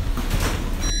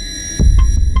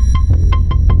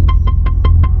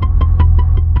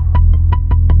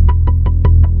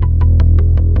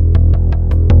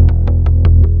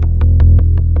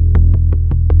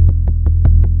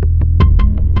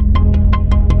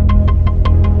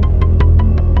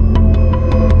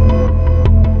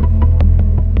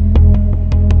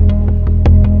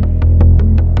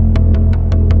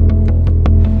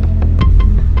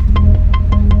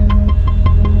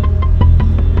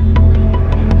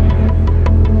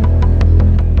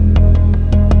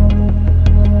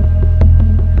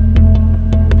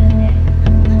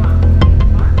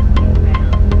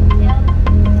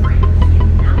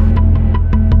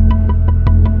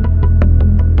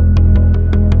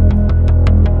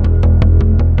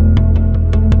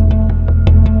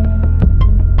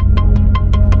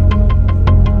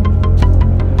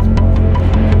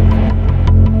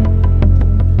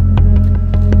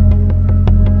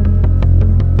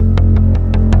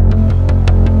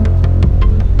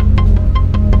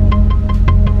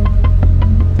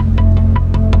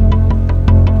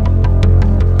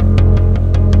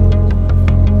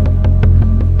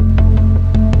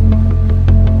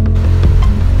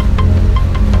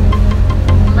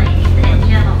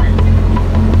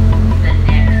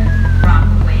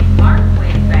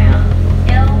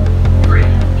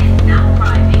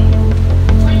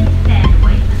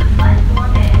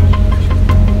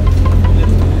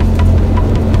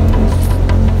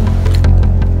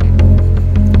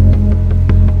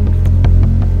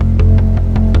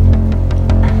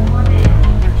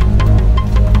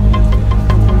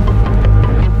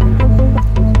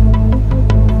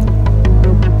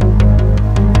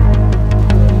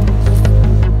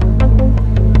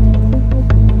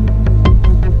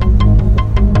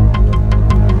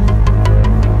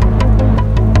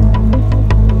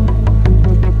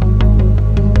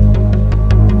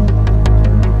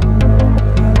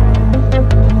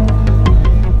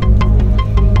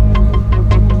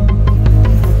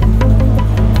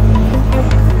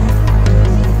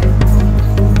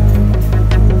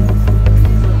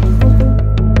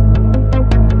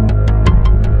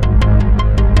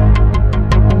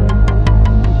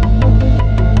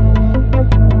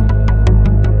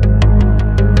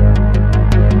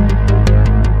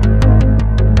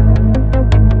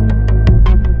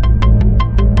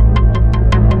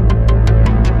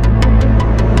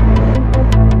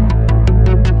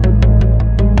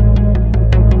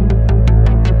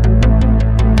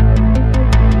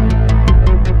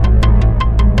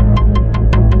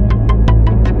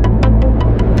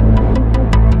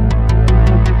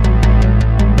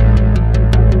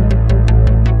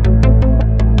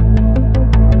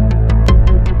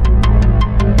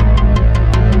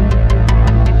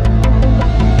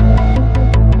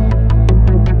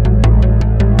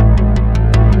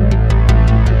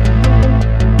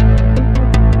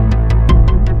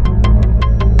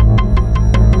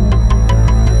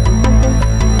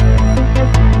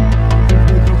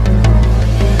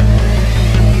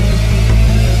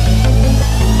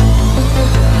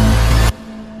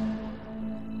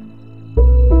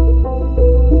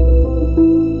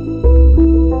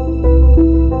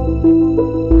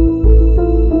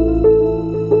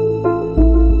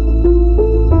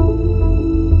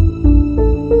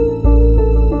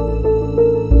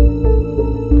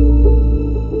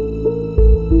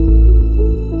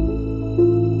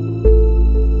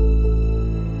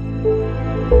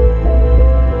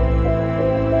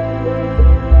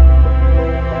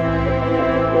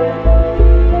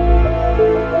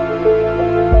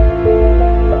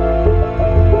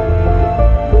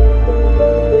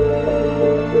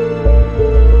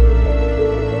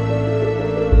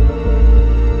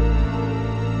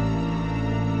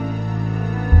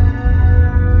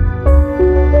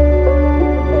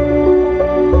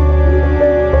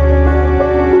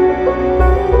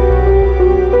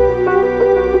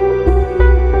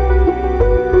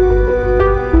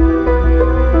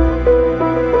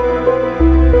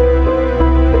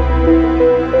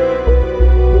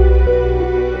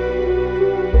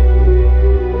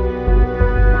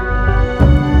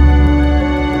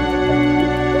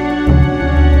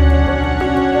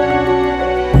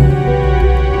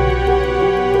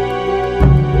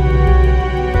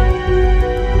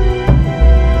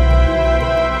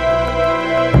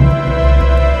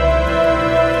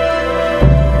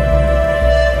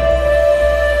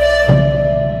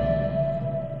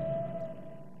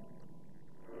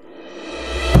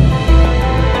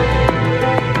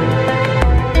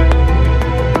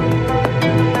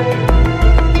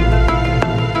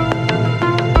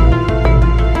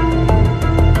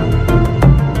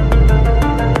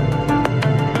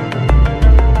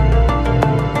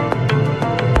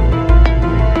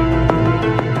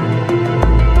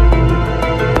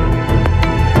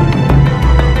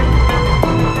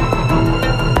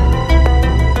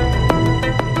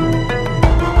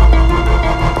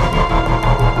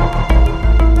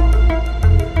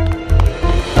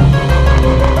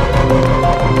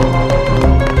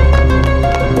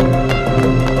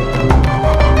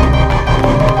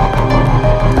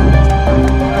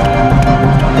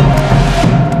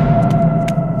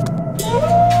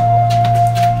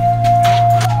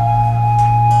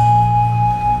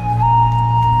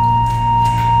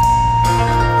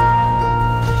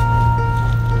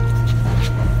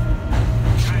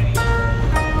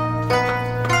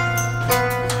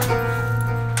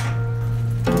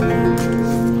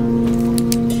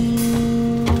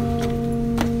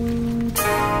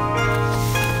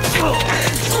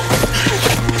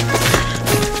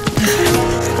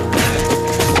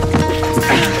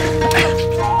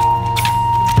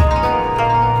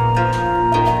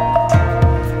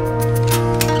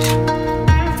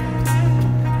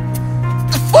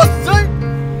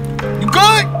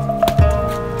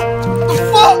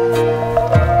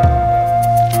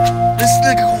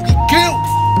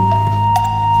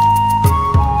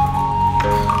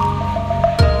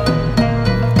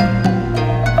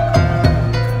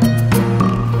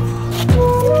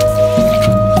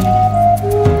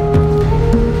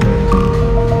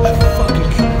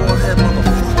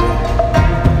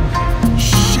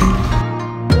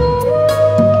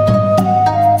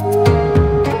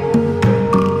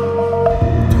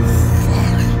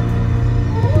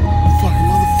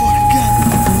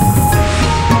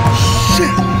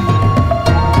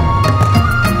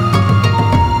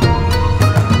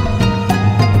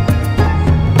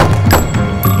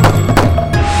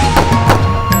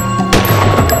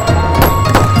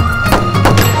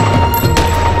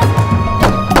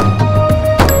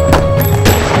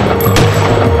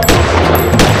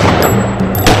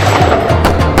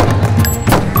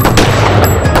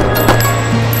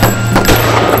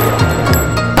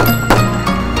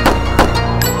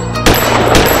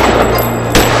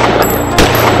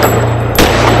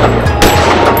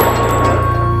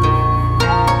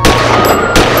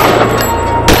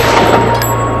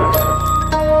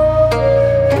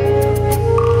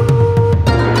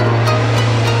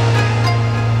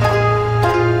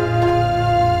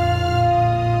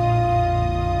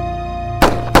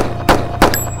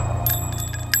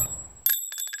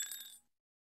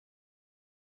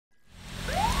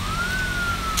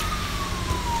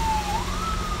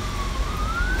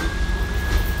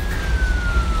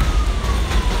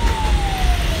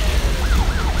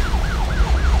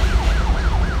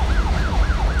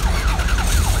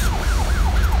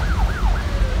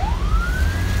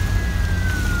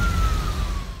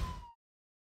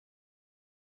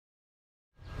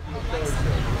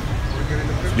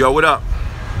 Yo, what up?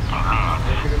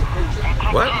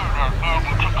 What?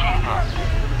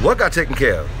 What got taken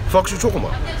care of? Fuck you talking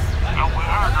about?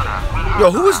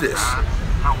 Yo, who is this?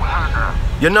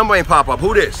 Your number ain't pop up.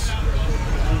 Who this?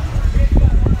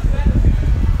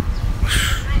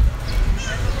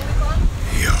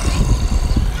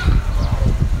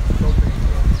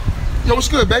 Yo, what's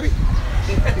good, baby?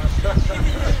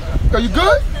 Yo, you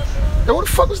good? Yo, what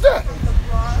the fuck was that?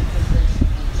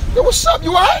 Yo, what's up?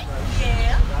 You alright?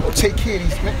 Yeah. We'll take care of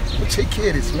these, man. We'll take care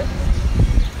of this, man.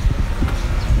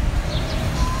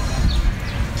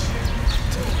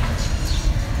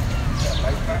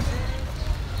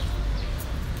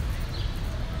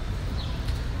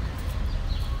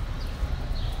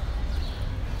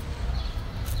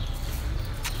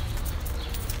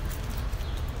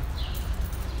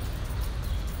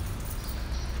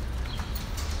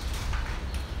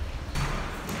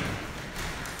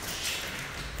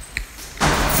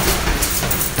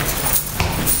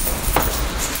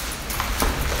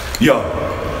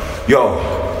 Yo,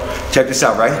 check this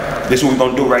out, right? This is what we're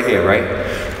gonna do right here, right?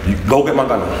 You go get my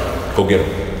gun. Go get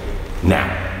him. Now.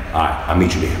 All right, I'll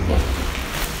meet you there. Oh,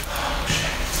 shit.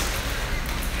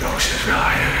 Yo, shit's real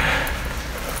hot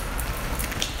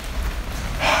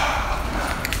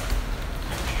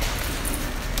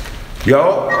here.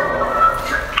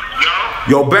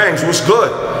 Yo, Bangs, what's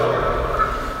good?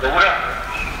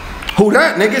 Who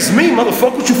that, nigga? It's me,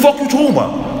 motherfucker. What you talking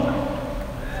about?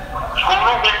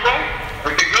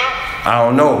 I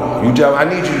don't know. I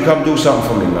need you to come do something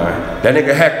for me, man. That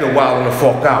nigga Hector wilding the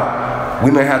fuck out. We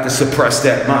may have to suppress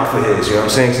that mouth of his, you know what I'm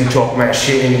saying? 'Cause he talk mad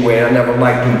shit anywhere. I never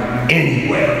liked him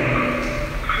anywhere. Yo,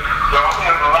 I'm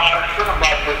having a lot of shit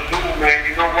about this dude, man.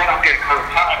 You know what? I'm getting kind of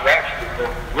tired of that shit, bro.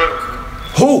 Really.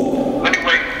 Who?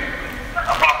 Anyway,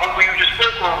 about who you just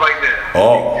spoke on right there.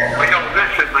 Oh. But yo,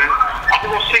 listen, man. I'm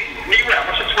gonna see you. Where you at?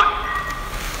 What's your twin?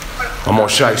 I'm on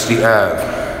Shiesty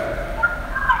Ave.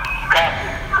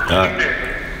 Alright.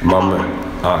 My man.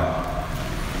 Alright.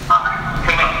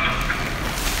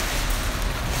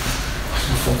 What's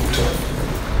the fuck we talking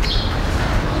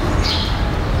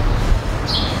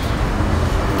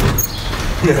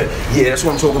about? Yeah, that's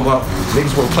what I'm talking about.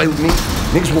 Niggas wanna play with me?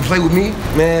 Niggas wanna play with me?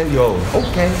 Man, yo,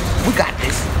 okay, we got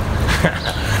this.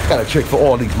 Got a trick for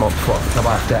all these motherfuckers. How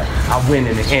about that? I win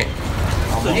in the end.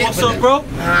 So what's up, bro?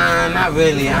 Nah, not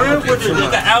really. I Real don't think with too it. They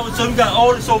much. got hours, so we got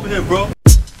all this over here, bro.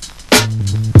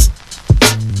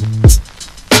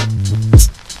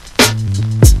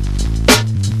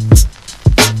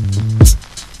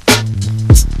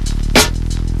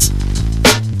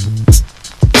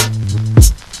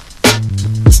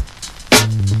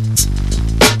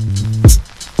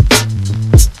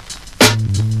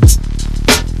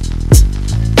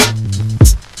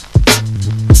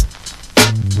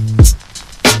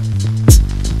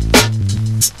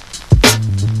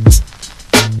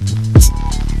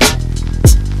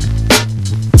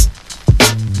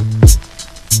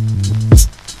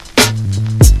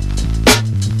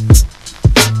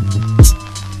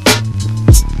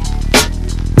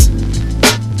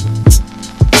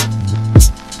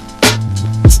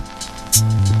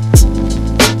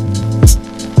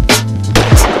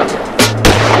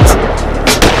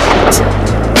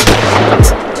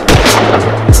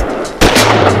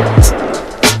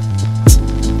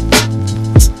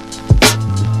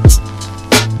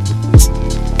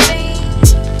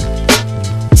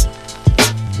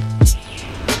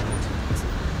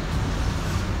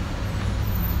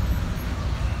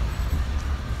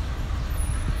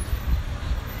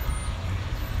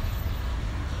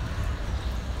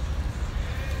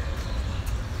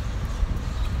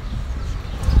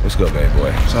 What's good, baby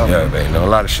boy? What's up, yeah, man? A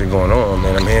lot of shit going on,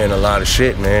 man. I'm hearing a lot of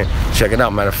shit, man. Check it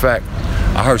out. Matter of fact,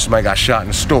 I heard somebody got shot in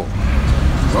the store.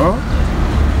 Huh?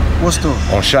 What store?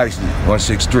 On Shiesty,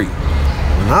 163.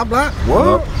 Not black?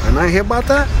 What? And I ain't hear about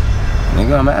that?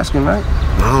 Nigga, I'm asking, right?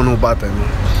 I don't know about that, man.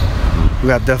 We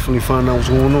gotta definitely find out what's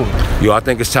going on. Yo, I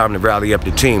think it's time to rally up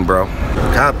the team, bro.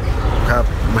 Copy.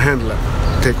 I'ma handle it.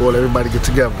 Take everybody get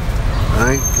together. All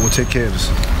right? We'll take care of this.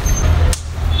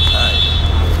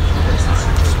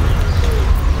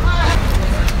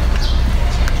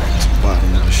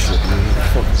 Bottom of the shit, man. What the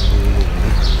fuck is going on, man?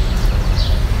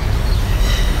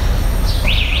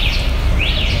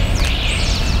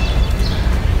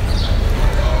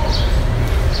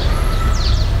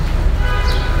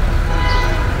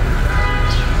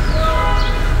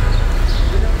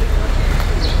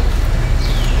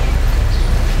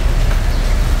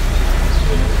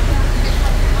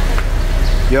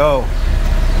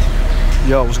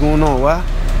 Yo, what's going on, what?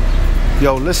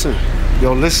 Yo, listen,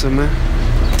 man.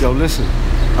 Yo, listen.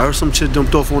 I heard some shit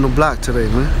jumped off on the block today,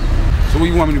 man. So where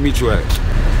you want me to meet you at?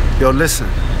 Yo, listen.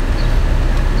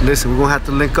 Listen, we're gonna have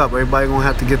to link up. Everybody gonna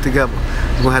have to get together.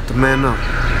 We're gonna have to man up.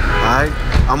 Alright?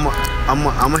 I'm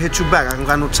gonna hit you back. I don't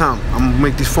got no time. I'm gonna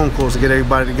make these phone calls to get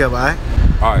everybody together, alright?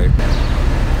 Alright.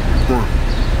 Come on.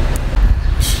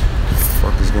 What the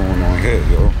fuck is going on here,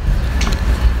 yo?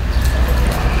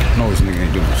 I know this nigga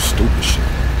ain't doing stupid shit.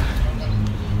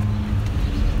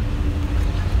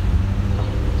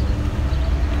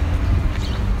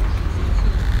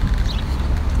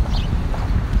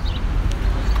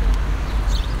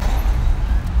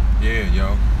 Yeah,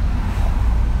 yo.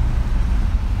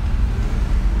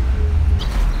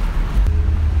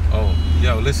 Oh,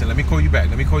 yo, listen, let me call you back.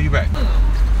 Let me call you back.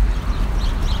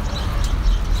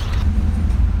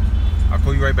 I'll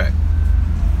call you right back.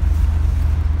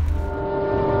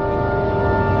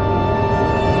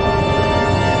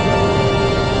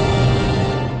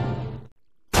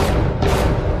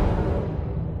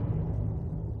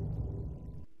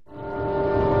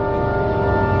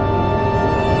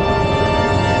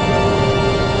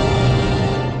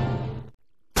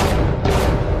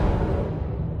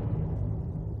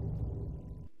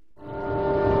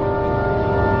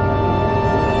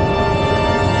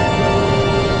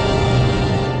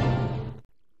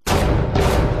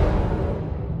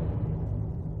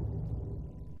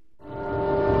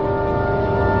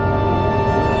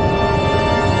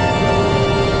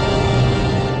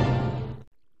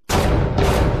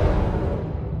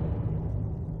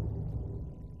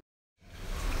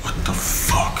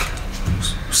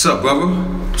 What's up, brother?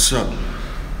 What's up?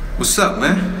 What's up,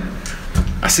 man?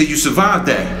 I see you survived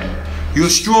that. You're a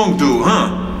strong dude,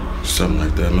 huh? Something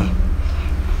like that, man.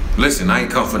 Listen, I ain't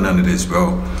come for none of this,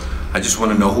 bro. I just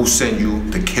want to know who sent you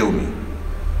to kill me.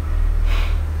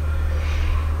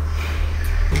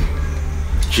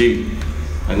 G.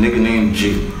 A nigga named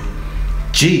G.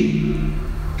 G?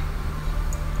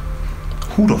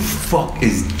 Who the fuck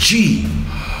is G?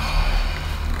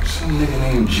 Some nigga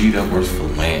named G that works for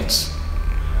Lance.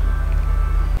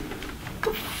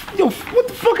 Yo, what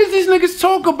the fuck is these niggas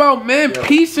talk about, man?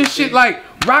 Peace and shit. Like,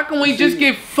 Rocco ain't just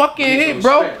get fucking hit,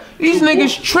 bro. These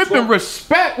niggas tripping.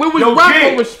 Respect. Where was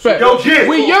Rocco respect? Yo, G.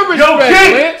 Where your respect,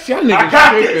 Lance? Y'all niggas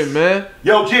tripping, man.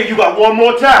 Yo, G, you got one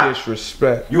more time.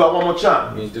 Disrespect. You got one more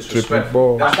time. It's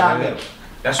disrespectful. I got him.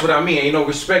 That's what I mean. Ain't no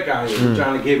respect out here. We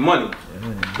trying to get money.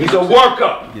 He's a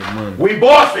worker. Get money. We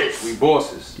bosses. We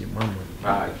bosses. Get my money.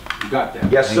 All right, you got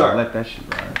that. Yes, sir. Let that shit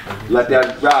ride. Let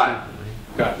that ride.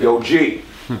 Got that. Yo, G.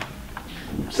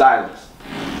 Silence.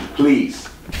 Please.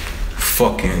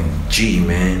 Fucking G,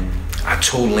 man. I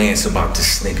told Lance about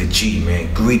this nigga G,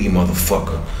 man. Greedy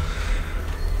motherfucker.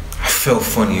 I felt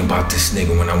funny about this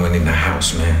nigga when I went in the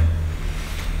house, man.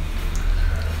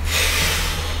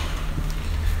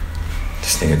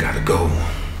 This nigga gotta go.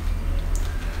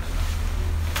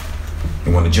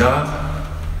 You want a job?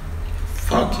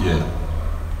 Fuck yeah.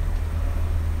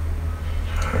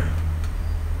 Alright.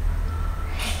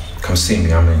 Come see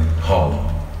me, I'm in Harlem.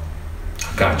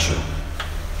 I got you.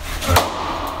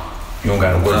 You don't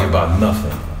gotta worry about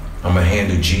nothing. I'ma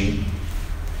handle G.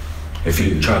 If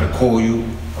he try to call you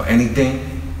or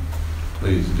anything,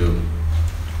 please do.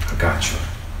 I got you.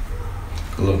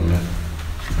 Good luck, man.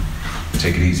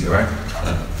 Take it easy, right?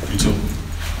 You too.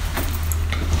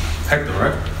 Hector,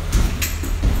 right?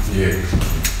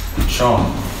 Yeah.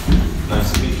 Sean.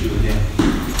 Nice to meet you again.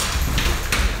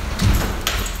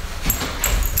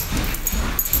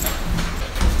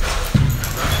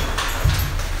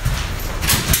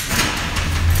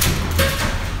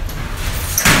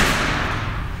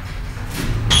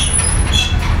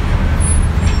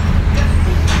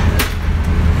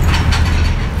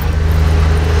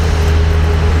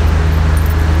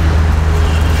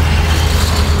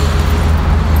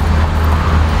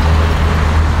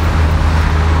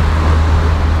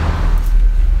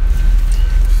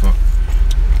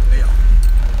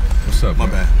 My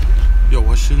bad. Yo,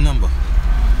 what's your number?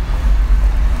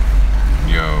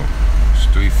 Yo, it's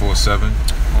 347.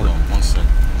 Hold on, 1 second.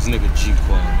 This nigga G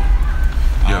calling me.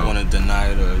 I don't want to deny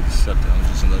it or accept it. I'm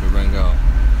just gonna let it ring out.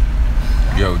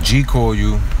 Yo, G call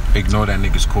you, ignore that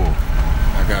nigga's call.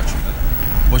 I got you.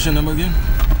 What's your number again?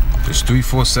 It's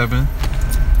 347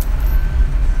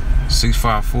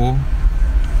 654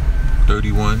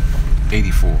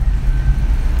 3184.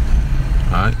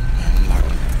 Alright?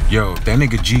 Yo, if that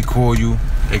nigga G call you,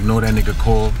 ignore that nigga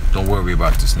call. Don't worry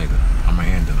about this nigga. I'ma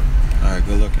handle him. Alright,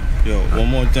 good looking. Yo, one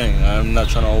more thing. I'm not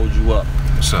trying to hold you up.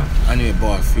 What's up? I need to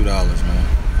borrow a few dollars, man.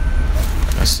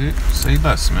 That's it? Say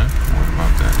less, man. Don't worry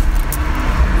about that.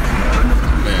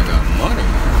 Man got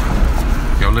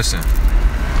money. Yo, listen.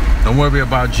 Don't worry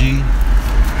about G.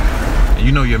 And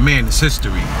you know your man is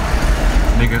history.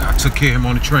 Nigga, I took care of him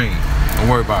on the train. Don't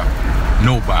worry about it.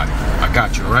 Nobody. I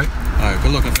got you, all right? All right,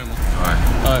 good looking, family. All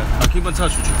right. All right, I'll keep in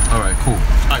touch with you. All right, cool.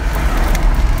 All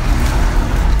right.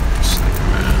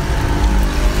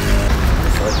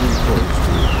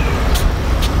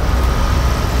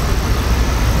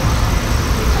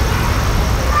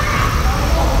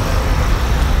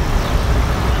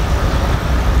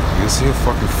 You see a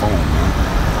fucking phone,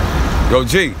 man. Yo,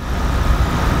 G.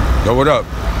 Yo, what up?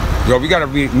 Yo, we gotta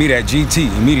meet at GT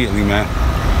immediately, man.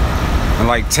 In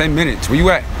like 10 minutes. Where you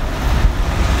at?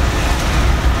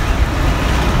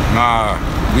 Nah,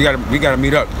 we gotta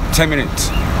meet up. 10 minutes.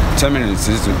 10 minutes.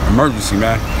 It's an emergency,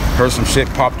 man. Heard some shit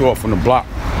popped off on the block.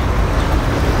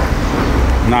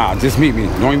 Nah, just meet me.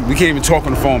 We can't even talk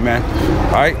on the phone, man.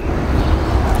 All right?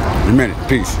 In a minute.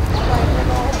 Peace.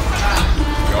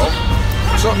 Yo,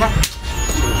 what's up, man?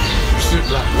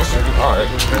 What's up? All right.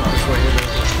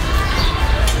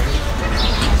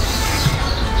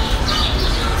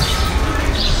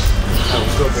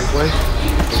 What's good, big boy?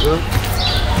 What's good?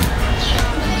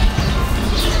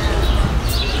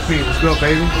 What's good,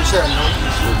 baby? What's up, man?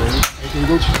 What's good, baby? Everything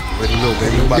good? Ready to know,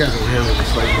 baby. I'm about to go handle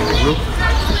this right here, bro.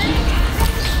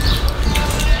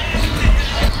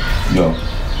 Yo,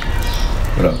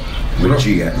 what up? Where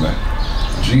G at, man?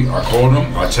 G, I called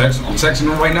him. I'm texting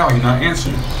him right now. He's not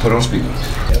answering. Put on speaker.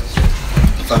 Yep.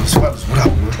 What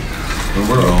up, man?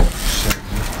 What up?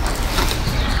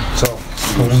 So,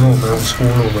 what's going on, man? What's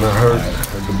going on, man? I heard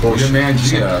the bullshit. Yeah, man,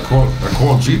 G, I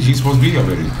called G. G's supposed to be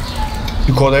already.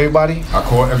 You called everybody? I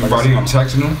called everybody. I'm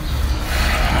texting them.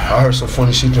 I heard some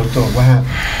funny shit jumped on. What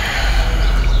happened?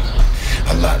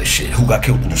 A lot of shit. Who got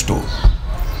killed in the store?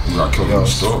 Who got killed in the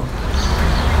store?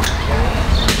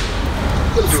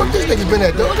 Where the fuck this niggas been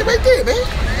at, dog? They right there, man.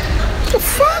 What the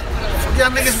fuck?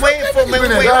 Y'all niggas waiting for me. Wait.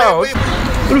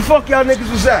 Where the fuck y'all niggas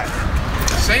was at?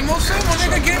 Same old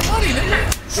nigga, get money,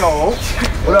 nigga. So,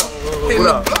 what up?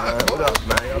 What up,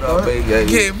 man?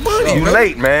 Get money, You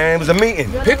late, man. It was a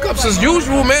meeting. Pickups as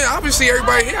usual, man. Obviously,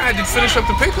 everybody here had to finish up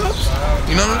the pickups.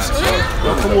 You know what I'm saying?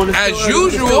 Come on, as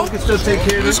usual. We can still take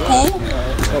care of It's this. cool.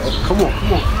 Come on.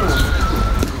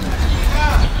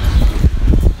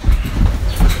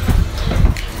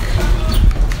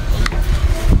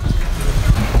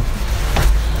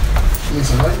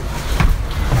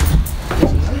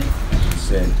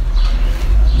 Said,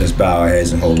 let's bow our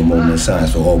heads and hold a moment of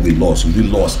silence for all we lost. We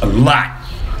lost a lot.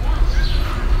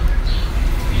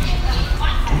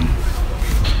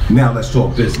 Now let's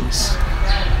talk business.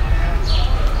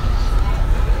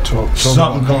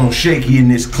 Something going shaky in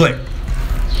this clip.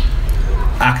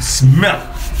 I can smell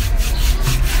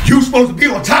it. You supposed to be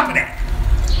on top of that.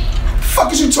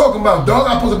 Fuck is you talking about, dog?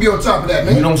 I'm supposed to be on top of that,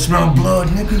 man. You don't smell blood,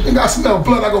 nigga? Nigga, I smell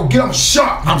blood. I go get him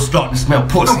sharp. I'm starting to smell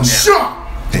pussy I'm now.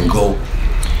 sharp. Then go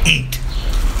eat.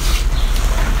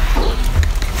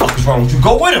 What is wrong with you?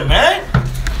 Go with him, man.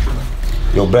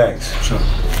 Yo, Banks.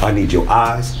 I need your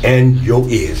eyes and your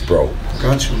ears, bro.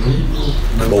 Got you,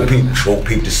 man. Go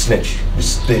peep the snitch. The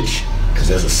stitch. Cause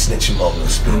there's a snitch among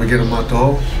us. Let me get him out the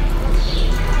hole.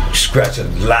 Scratch a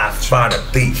live, find a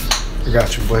thief. I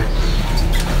got you, boy.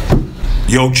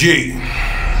 Yo, G.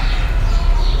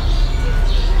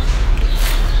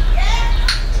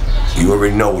 You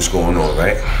already know what's going on,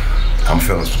 right? I'm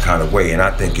feeling some kind of way, and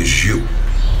I think it's you.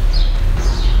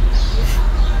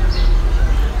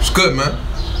 It's good, man.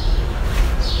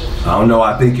 I don't know,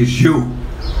 I think it's you.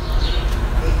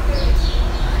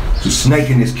 There's a snake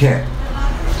in this camp.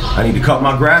 I need to cut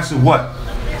my grass or what?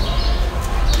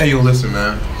 Hey, yo, listen,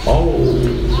 man. Oh,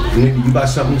 nigga, you got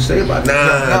something to say about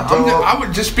that? I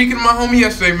was just speaking to my homie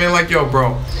yesterday, man, like, yo,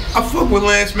 bro, I fuck with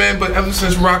Lance, man, but ever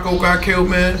since Rocco got killed,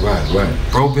 man, Right.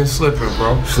 bro been slipping,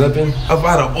 bro. Slipping?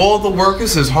 Out of all the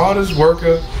workers, his hardest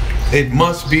worker, it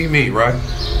must be me, right?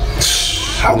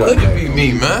 How could it be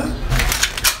me, man?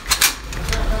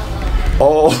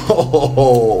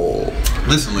 Oh.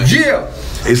 Listen, man. Yeah.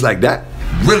 It's like that?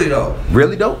 Really, though.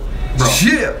 Really, though? Bro.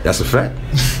 Yeah. That's a fact.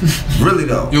 Really,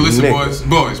 though. Yo, listen,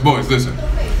 Nigga. boys, listen.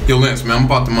 Yo, Lance, man, I'm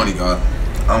about the money, God.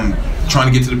 I'm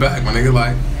trying to get to the bag, my nigga.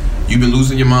 Like, you've been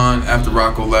losing your mind after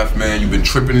Rocco left, man. You've been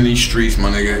tripping in these streets, my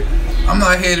nigga. I'm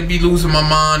not here to be losing my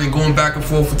mind and going back and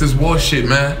forth with this war shit,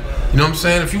 man. You know what I'm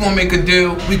saying? If you want to make a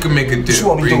deal, we can make a deal. What you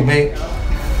want me to do, man?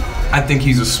 I think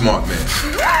he's a smart man.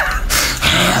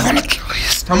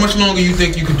 How much longer you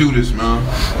think you could do this, man?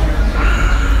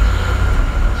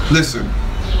 Listen,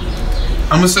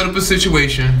 I'm gonna set up a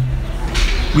situation.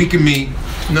 We can meet.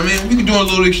 You know what I mean? We can do a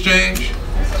little exchange.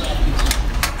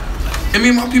 And me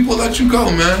and my people let you go,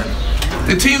 man.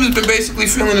 The team has been basically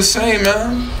feeling the same,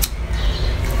 man.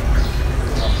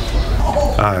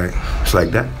 Alright, it's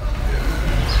like that.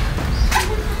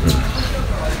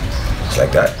 It's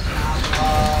like that.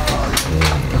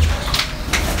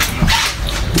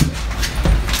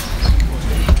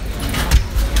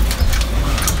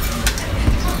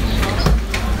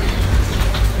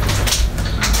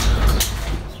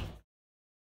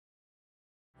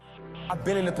 I've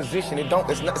been in a position, it's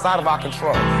out of our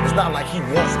control. It's not like he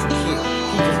wants to kill.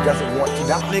 He just doesn't want to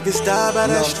die. Niggas die by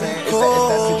that street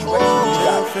code.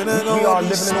 We are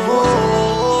living in a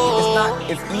world. It's not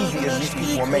as easy as these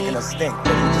people are making us think.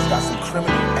 But we just got some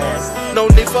criminal ass.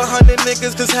 No need for 100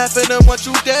 niggas, cause half of them want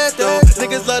you dead though.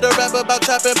 Niggas love to rap about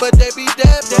trapping, but they be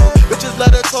dead though. Bitches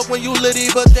love to talk when you litty,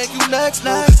 but think you next.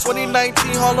 2019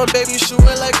 Harlem baby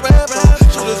shooting like Rambo.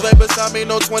 Shooters right beside me,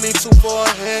 no 22 for a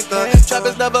handgun.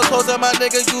 Trappers never closing my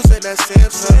nigga, using that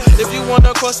Samsung. If you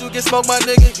wanna cross, you get smoked, my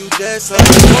nigga, you dead son.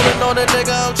 Rolling on a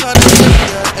nigga, I'm trying to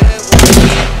get that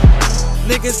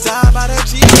N1. Niggas die by that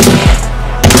G.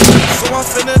 So I'm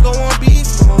finna go on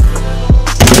beast mode.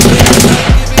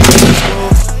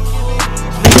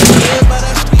 Niggas live by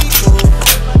that street code.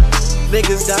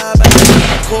 Niggas die by that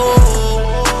street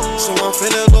code. So I'm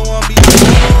finna go on beast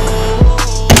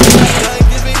mode. I ain't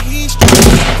giving heat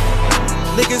strokes.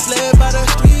 Niggas live by that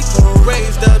street code.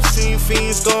 Raised up, seen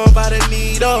fiends going by the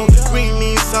needle. Green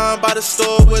Nissan by the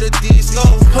store with a diesel.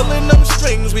 Pulling them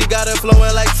strings, we got it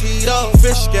flowing like Tito.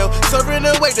 Fish scale, serving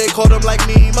the way they call them like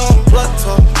Nemo. Blood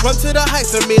talk, run to the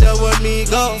heights and meet up with me.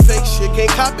 Go fake shit,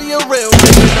 can't copy a real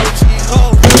nigga, no cheat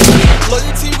code.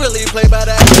 Loyalty really play by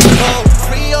that code.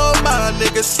 Free all my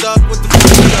niggas stuck with the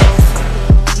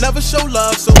Cheetos. Never show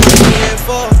love, so what you here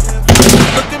for?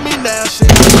 Look at me now,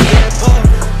 shit, I'm dead poor.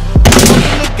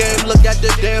 In the game, look at the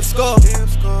damn score.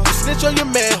 You snitch on your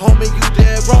man, homie, you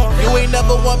dead wrong. You ain't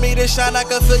never want me to shine, I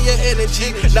can feel your energy.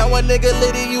 Now a nigga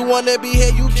litty, you wanna be here,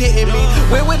 you kidding me?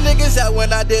 Where were niggas at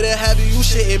when I didn't have you, you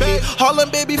shitting me? Harlem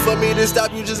baby, for me to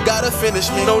stop, you just gotta finish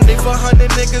me. No need for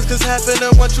 100 niggas, cause half of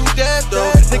them want you dead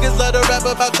though. Niggas love to rap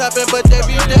about trapping, but they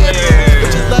be dead though.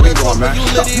 Bitches love to talk when you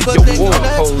litty, but they do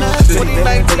next.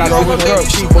 2019, Harlem baby,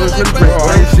 shooting like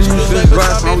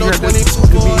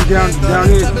down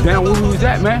here, down where we was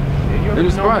at, man. In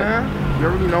the spot. You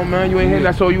already know, man. You ain't hear.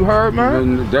 That's all you heard, man.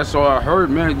 And that's all I heard,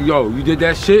 man. Yo, you did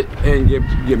that shit, and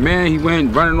your man, he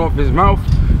went running off his mouth.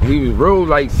 He was real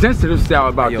like sensitive style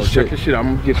about this shit. Check this shit.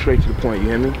 I'm gonna get straight to the point. You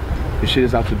hear me? This shit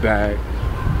is out the bag.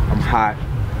 I'm hot.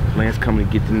 Lance coming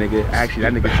to get the nigga. Actually,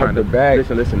 that nigga trying to bag.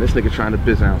 Listen. This nigga trying to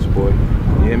biz ounce, boy.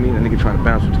 You hear me? That nigga trying to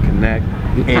bounce with the connect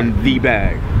and the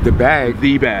bag. The bag.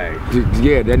 The bag.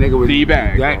 Yeah, that nigga was the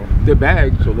bag. The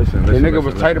bag. So listen. The nigga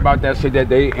was tight about that shit that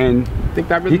day, and think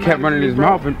that really he kept running his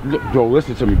mouth. And bro,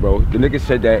 listen to me, bro. The nigga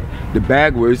said that the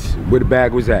bag was where the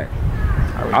bag was at.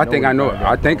 I think I know.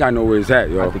 I think I know where it's at,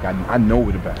 yo. I think I know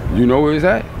where the bag is. You know where it's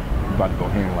at? You about to go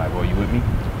hand like, boy, you with me?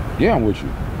 Yeah, I'm with you.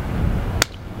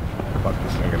 Fuck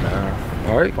this nigga, man.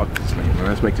 All right. Fuck this nigga, man.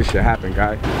 Let's make this shit happen,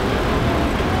 guy.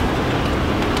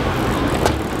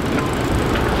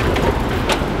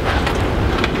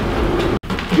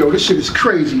 Yo, this shit is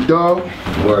crazy, dog.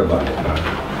 Don't worry about it, man.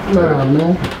 Nah,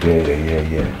 man.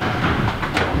 Yeah.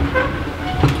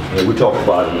 Yeah, we talk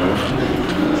about it, man.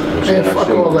 Man, fuck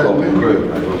all that, man.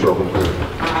 Don't talk in crib.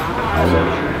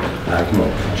 Alright, come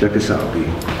on. Check this out, B.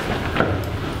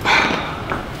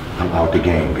 I'm out the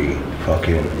game, B.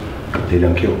 Fucking, they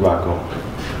done killed Rocco.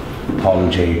 Harlem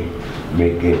J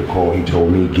gave the call. He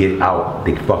told me, get out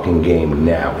the fucking game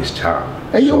now. It's time.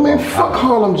 Hey, yo, man, fuck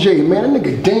Harlem J, man. That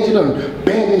nigga Danger done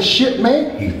abandoned shit,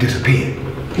 man. He disappeared.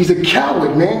 He's a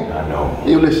coward, man. I know.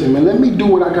 Yo, listen, man, let me do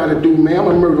what I gotta do, man. I'm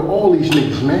gonna murder all these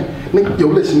niggas, man. Nigga, yo,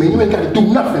 listen, man, you ain't gotta do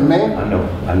nothing, man.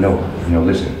 I know. You know,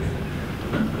 listen.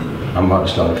 I'm about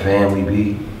to start a family,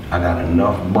 B. I got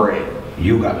enough bread.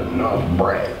 You got enough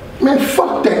bread. Man,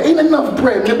 fuck that. Ain't enough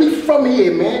bread, man. We from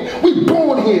here, man. We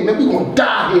born here, man. We gonna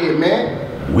die here,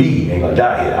 man. We ain't gonna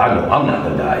die here. I know I'm not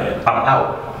gonna die here. I'm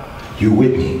out. You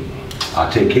with me. I'll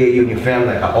take care of you and your family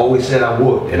like I always said I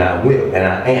would, and I will, and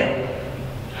I am.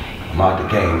 I'm out the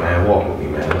game, man. Walk with me,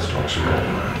 man. Let's talk some more, man.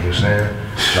 You know what I'm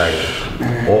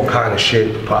saying? Like, all kind of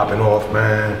shit popping off,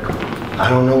 man. I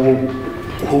don't know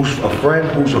who's a friend,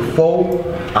 who's a foe.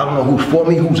 I don't know who's for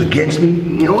me, who's against me.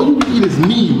 You know, all you need is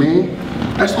me, man.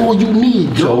 That's all you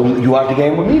need, yo. So you out the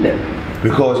game with me then?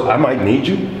 Because I might need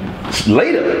you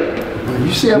later. If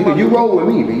you say you roll with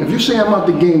me, man. If you say I'm out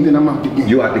the game, then I'm out the game.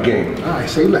 You out the game. All right,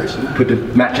 say less. Man. Put the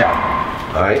match out.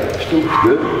 All right?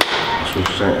 Good? That's what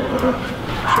I'm saying, man.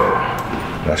 So,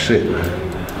 that's it, man.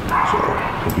 So,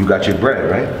 you got your bread,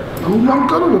 right? I'm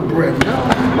good with the bread, man.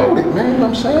 I'm loaded, man. You know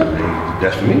what I'm saying?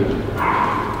 That's for me.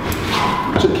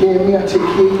 You took care of me, I take care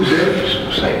of you, man. That's what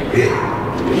I'm saying.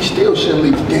 Yeah. You still shouldn't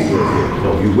leave the game, man.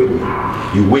 No, you with me.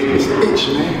 You with me. It's an itch,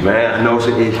 man. Man, I know it's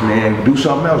an itch, man. Do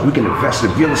something else. We can invest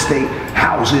in real estate,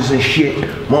 houses and shit,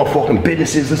 motherfucking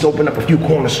businesses. Let's open up a few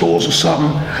corner stores or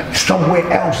something. Somewhere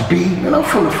else, B. Man, I'm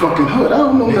from the fucking hood. I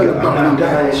don't know nothing about I'm not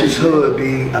done in this hood,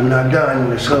 B. I'm not done in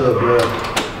this hood, bro.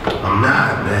 I'm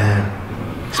not, man.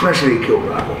 Especially they killed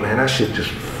Rocco, man. That shit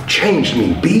just changed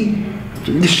me, B.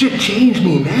 This shit changed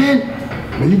me, man.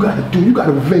 Man, you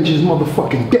gotta avenge his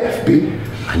motherfucking death, B.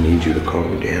 I need you to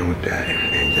calm down with that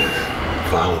and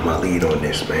just follow my lead on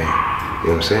this, man. You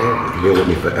know what I'm saying? You've been with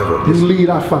me forever. This lead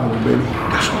I follow, baby.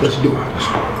 Let's do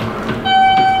it.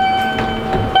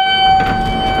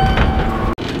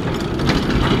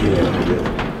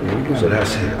 Yeah. So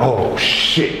that's it. Oh,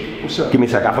 shit. What's up? Give me a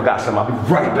sec. I forgot something. I'll be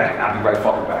right back. I'll be right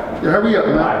fucking back. Yeah, hurry up,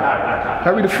 man. All right.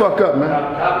 Hurry the fuck up, man.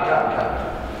 Copy.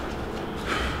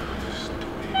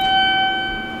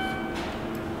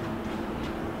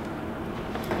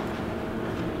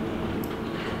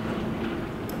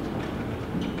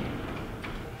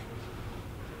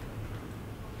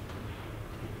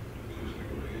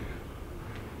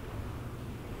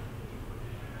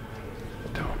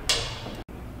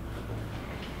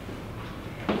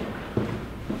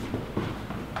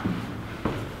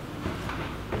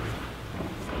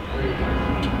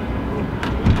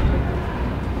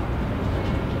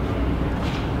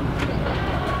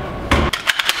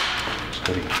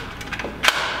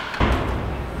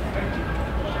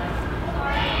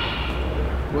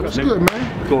 What's good,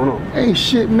 man? What's going on? Ain't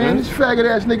shit, man. This faggot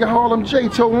ass nigga Harlem J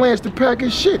told Lance to pack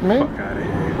his shit, man. Fuck out of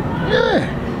here.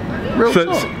 Yeah. Real So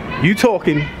talk. you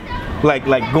talking like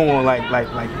going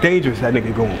like dangerous, that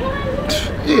nigga going.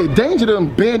 Yeah, danger to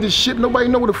them bandit shit. Nobody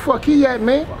know where the fuck he at,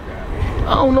 man.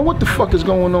 I don't know what the fuck is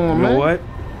going on, You man. know what?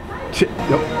 Shit,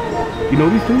 yo, you know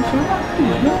these things, son?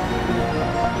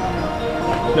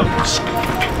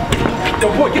 Yo,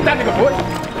 boy, get that nigga, boy.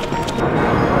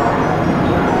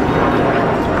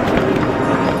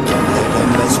 Don't let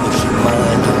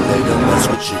them mess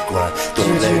with your grind.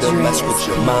 Don't let them mess with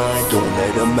your mind. Don't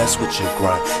let them mess with your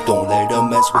grind. Don't let them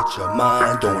mess with your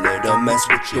mind. Don't let them mess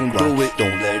with your grind. Don't let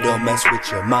them mess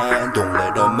with your mind. Don't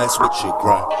let them mess with your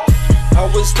grind. I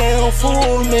was down for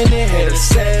a minute, had a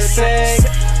setback,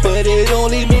 but it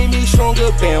only made me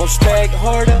stronger, bounce back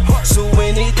harder. So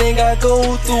anything I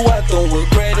go through, I don't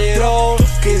regret it all.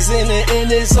 Cause in the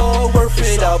end it's all worth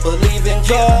it, I believe in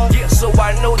God. Yeah, so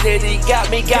I know that he got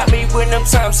me when them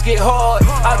times get hard.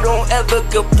 I don't ever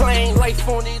complain, life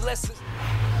only lessons.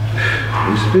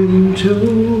 It's been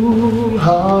too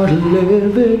hard to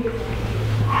live it,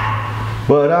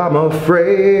 but I'm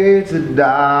afraid to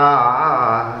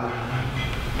die.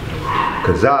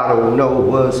 Cause I don't know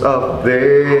what's up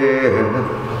there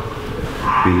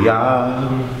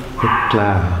beyond the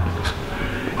clouds.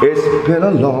 It's been a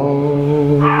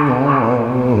long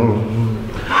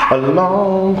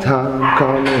time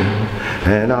coming,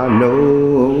 and I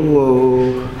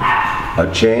know a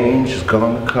change is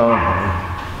gonna come.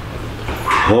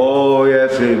 Oh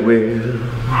yes it will.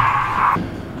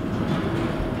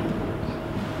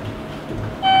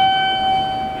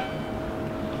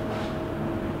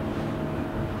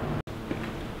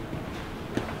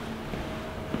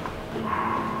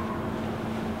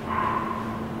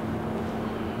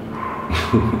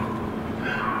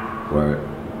 Word.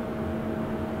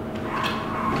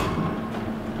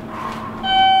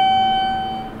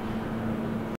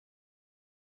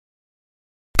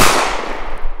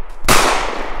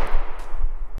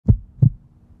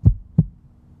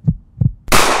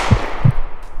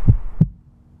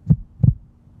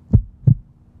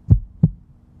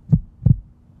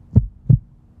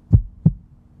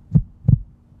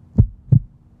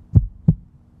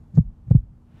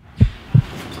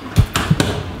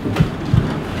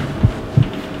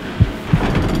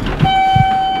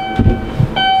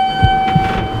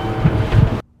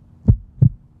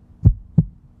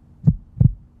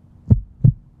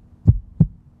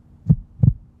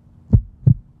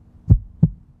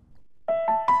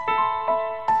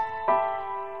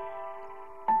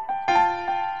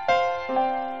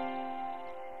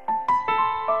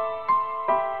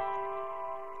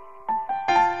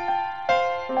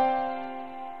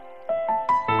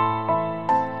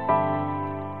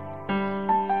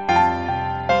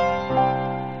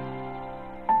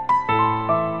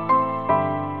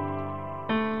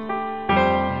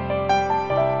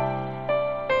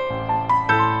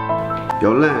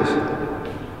 Yo, Lance.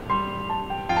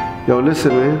 Yo,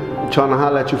 listen, man. I'm trying to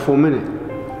holler at you for a minute.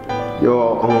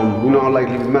 Yo, you know I like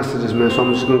leaving messages, man, so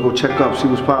I'm just gonna go check up, see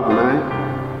what's poppin',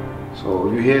 alright? So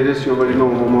if you hear this, you already know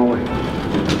I'm on my way.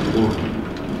 Come on.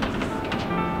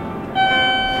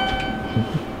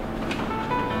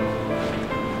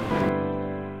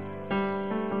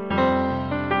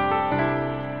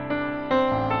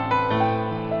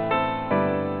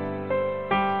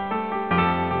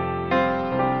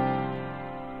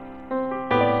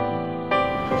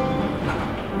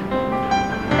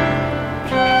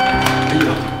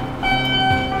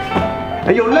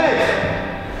 Hey, yo,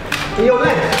 Lance! Hey, yo,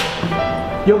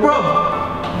 Lance. Yo, bro.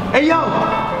 Hey, yo.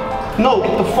 No,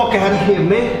 get the fuck out of here,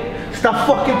 man. Stop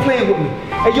fucking playing with me.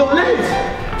 Hey, yo,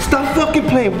 Lance. Stop fucking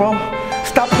playing, bro.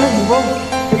 Stop playing, bro.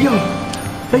 Hey, yo.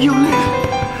 Hey, yo, Lance.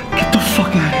 Get the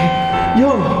fuck out of here. Yo.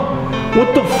 What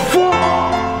the fuck?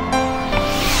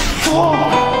 Fuck.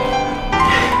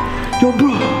 Yo,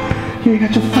 bro. You ain't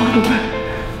got your fucking back.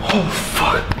 Oh,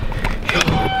 fuck. Yo.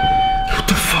 What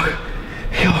the fuck?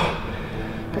 Yo.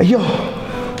 Hey, yo.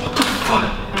 What the fuck?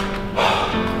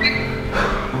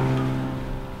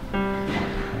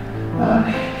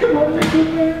 Come on, nigga,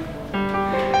 man.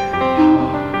 Yo.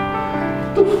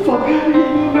 What the fuck out of here,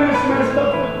 you man? Stop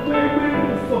fucking playing, man. Get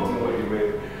the fucking way, man.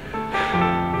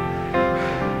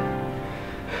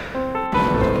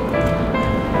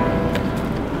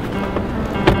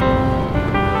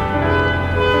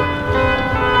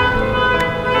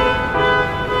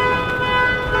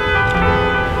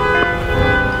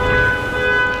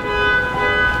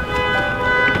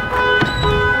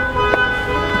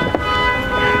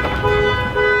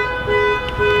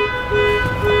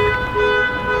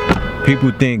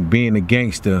 People think being a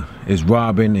gangster is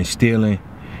robbing and stealing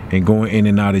and going in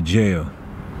and out of jail.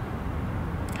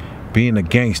 Being a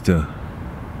gangster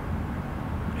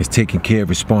is taking care of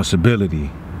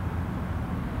responsibility,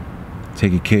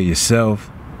 taking care of yourself,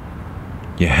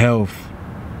 your health,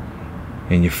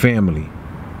 and your family.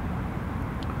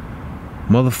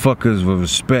 Motherfuckers will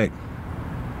respect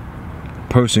a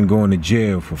person going to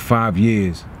jail for 5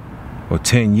 years or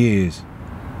 10 years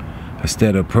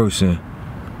instead of a person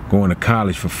going to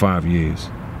college for 5 years.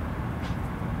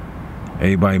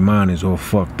 Everybody's mind is all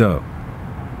fucked up.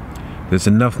 There's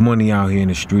enough money out here in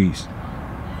the streets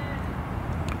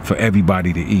for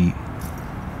everybody to eat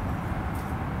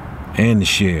and to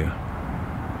share.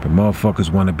 But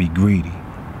motherfuckers want to be greedy,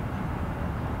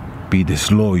 be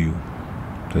disloyal.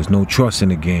 There's no trust in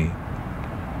the game.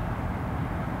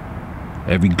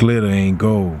 Every glitter ain't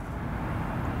gold.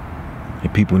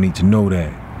 And people need to know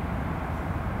that.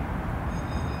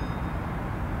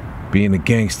 Being a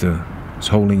gangster is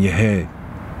holding your head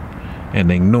and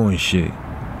ignoring shit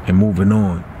and moving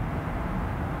on.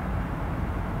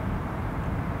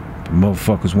 But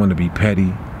motherfuckers want to be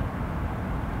petty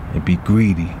and be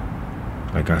greedy.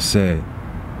 Like I said,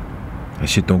 that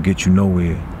shit don't get you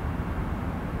nowhere.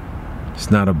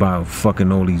 It's not about fucking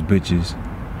all these bitches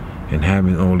and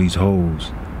having all these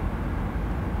hoes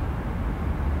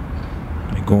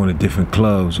and going to different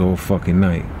clubs all fucking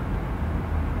night.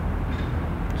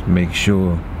 Make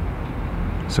sure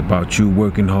it's about you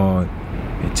working hard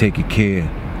and taking care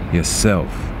of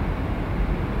yourself.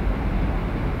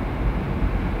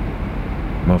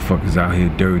 Motherfuckers out here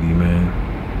dirty, man.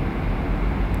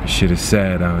 Shit is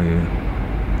sad out here.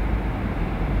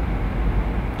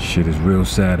 Shit is real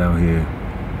sad out here.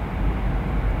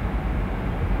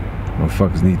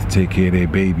 Motherfuckers need to take care of their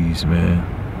babies, man.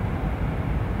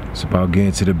 It's about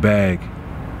getting to the bag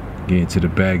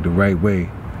the right way.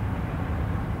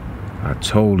 I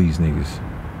told these niggas,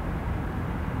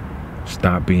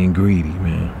 stop being greedy,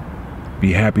 man.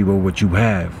 Be happy with what you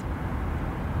have.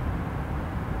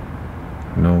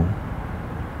 You know,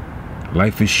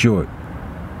 life is short.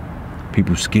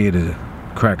 People scared to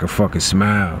crack a fucking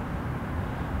smile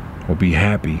or be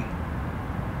happy.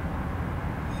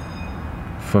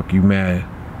 Fuck you mad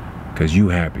cause you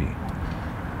happy.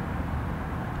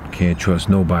 Can't trust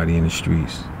nobody in the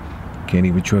streets. Can't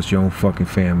even trust your own fucking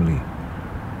family.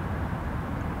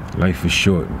 Life is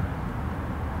short.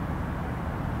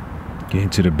 Get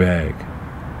into the bag.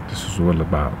 This is what it's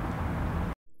about.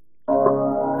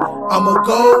 I'ma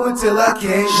go until I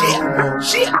can't no more.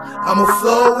 I'ma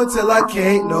flow until I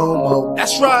can't no more.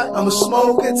 That's right. I'ma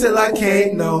smoke until I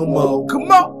can't no more. Come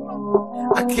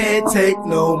on. I can't take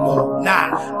no more.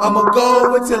 Nah. I'ma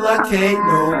go until I can't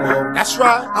no more. That's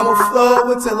right. I'ma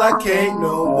flow until I can't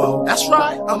no more. That's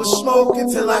right. I'ma smoke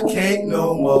until I can't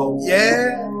no more.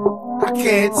 Yeah. I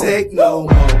can't take no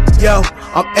more. Yo,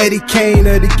 I'm Eddie Kane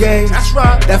of the game. That's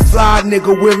right. That fly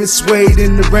nigga wearing suede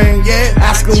in the rain. Yeah.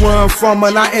 Asking where I'm from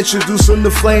and I introduce them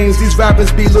to flames. These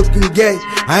rappers be looking gay.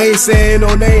 I ain't saying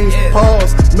no names.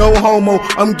 Pause. No homo.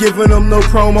 I'm giving them no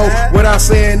promo. Without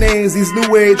saying names, these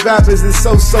new age rappers is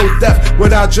so deaf.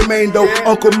 Without Jermaine though,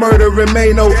 Uncle Murder and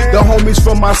Mano. The homies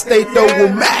from my state though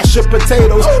will mash your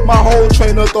potatoes. My whole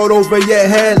trainer thought over your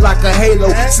head like a halo.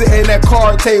 Sitting at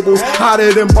card tables,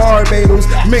 hotter than Barbados.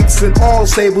 Mixing all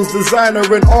sables. was designer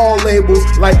in all labels.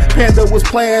 Like Panda was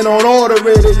playing on all the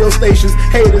radio stations.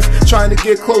 Haters trying to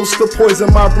get close to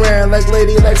poison my brand. Like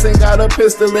Lady Lex ain't got a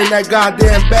pistol in that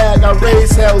goddamn bag. I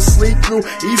raise hell, sleep through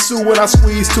Isu when I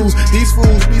squeeze twos. These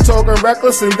fools be talking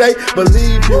reckless and they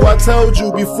believe you. I told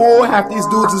you before, half these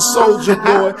dudes is soldier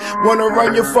boy. Wanna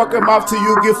run your fucking mouth till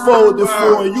you get folded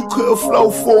for it. You couldn't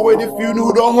flow forward if you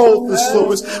knew the whole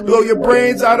thesaurus. Blow your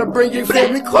brains out and bring your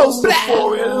family closer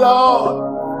for it, Lord.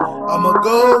 I'ma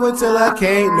go until I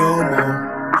can't no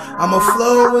more. I'ma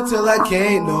flow until I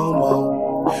can't no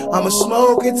more. I'ma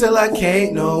smoke until I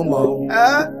can't no more.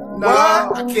 No,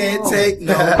 I can't take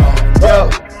no more. Yo,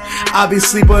 I be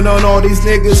sleeping on all these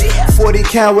niggas. 40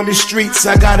 cal in the streets,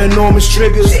 I got enormous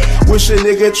triggers. Wish a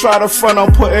nigga try to front,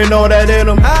 I'm putting all that in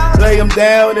him. Lay him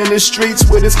down in the streets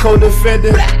with his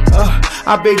co-defendant.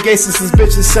 I been gay since this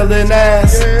bitches selling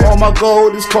ass. All my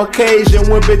gold is Caucasian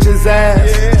when bitches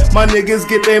ass. My niggas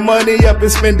get their money up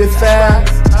and spend it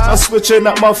fast. I'm switching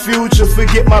up my future,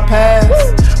 forget my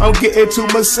past. I'm getting two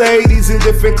Mercedes in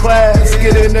different class.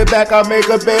 Get in the back, I make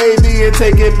a baby and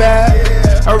take it back.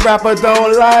 A rapper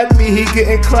don't like me, he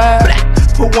getting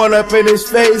clapped. Put one up in his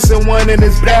face and one in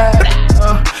his back.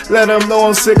 Let him know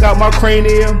I'm sick out my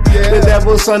cranium. The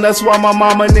devil's son, that's why my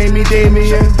mama named me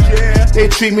Damien. They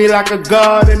treat me like a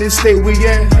god in this state we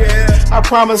in. I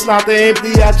promise not to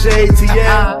empty out your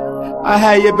ATM. I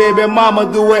had your baby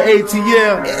mama do an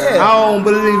ATM. I don't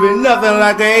believe in nothing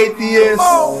like an atheist.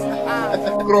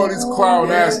 Look at all these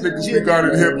clown ass niggas we got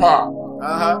in hip hop.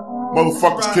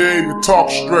 Motherfuckers can't even talk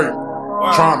straight.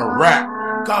 Trying to rap.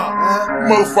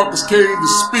 Motherfuckers can't even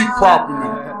speak properly.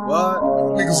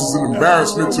 Niggas is an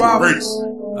embarrassment to the race.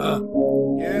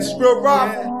 It's real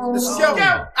rough. Let's go.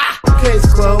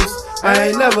 Case closed. I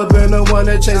ain't never been the one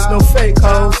that chase no fake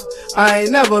hoes. I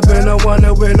ain't never been the one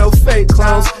that wear no fake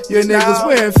clothes. Your niggas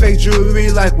wearing fake jewelry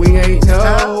like we ain't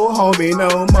no homie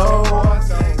no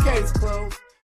more.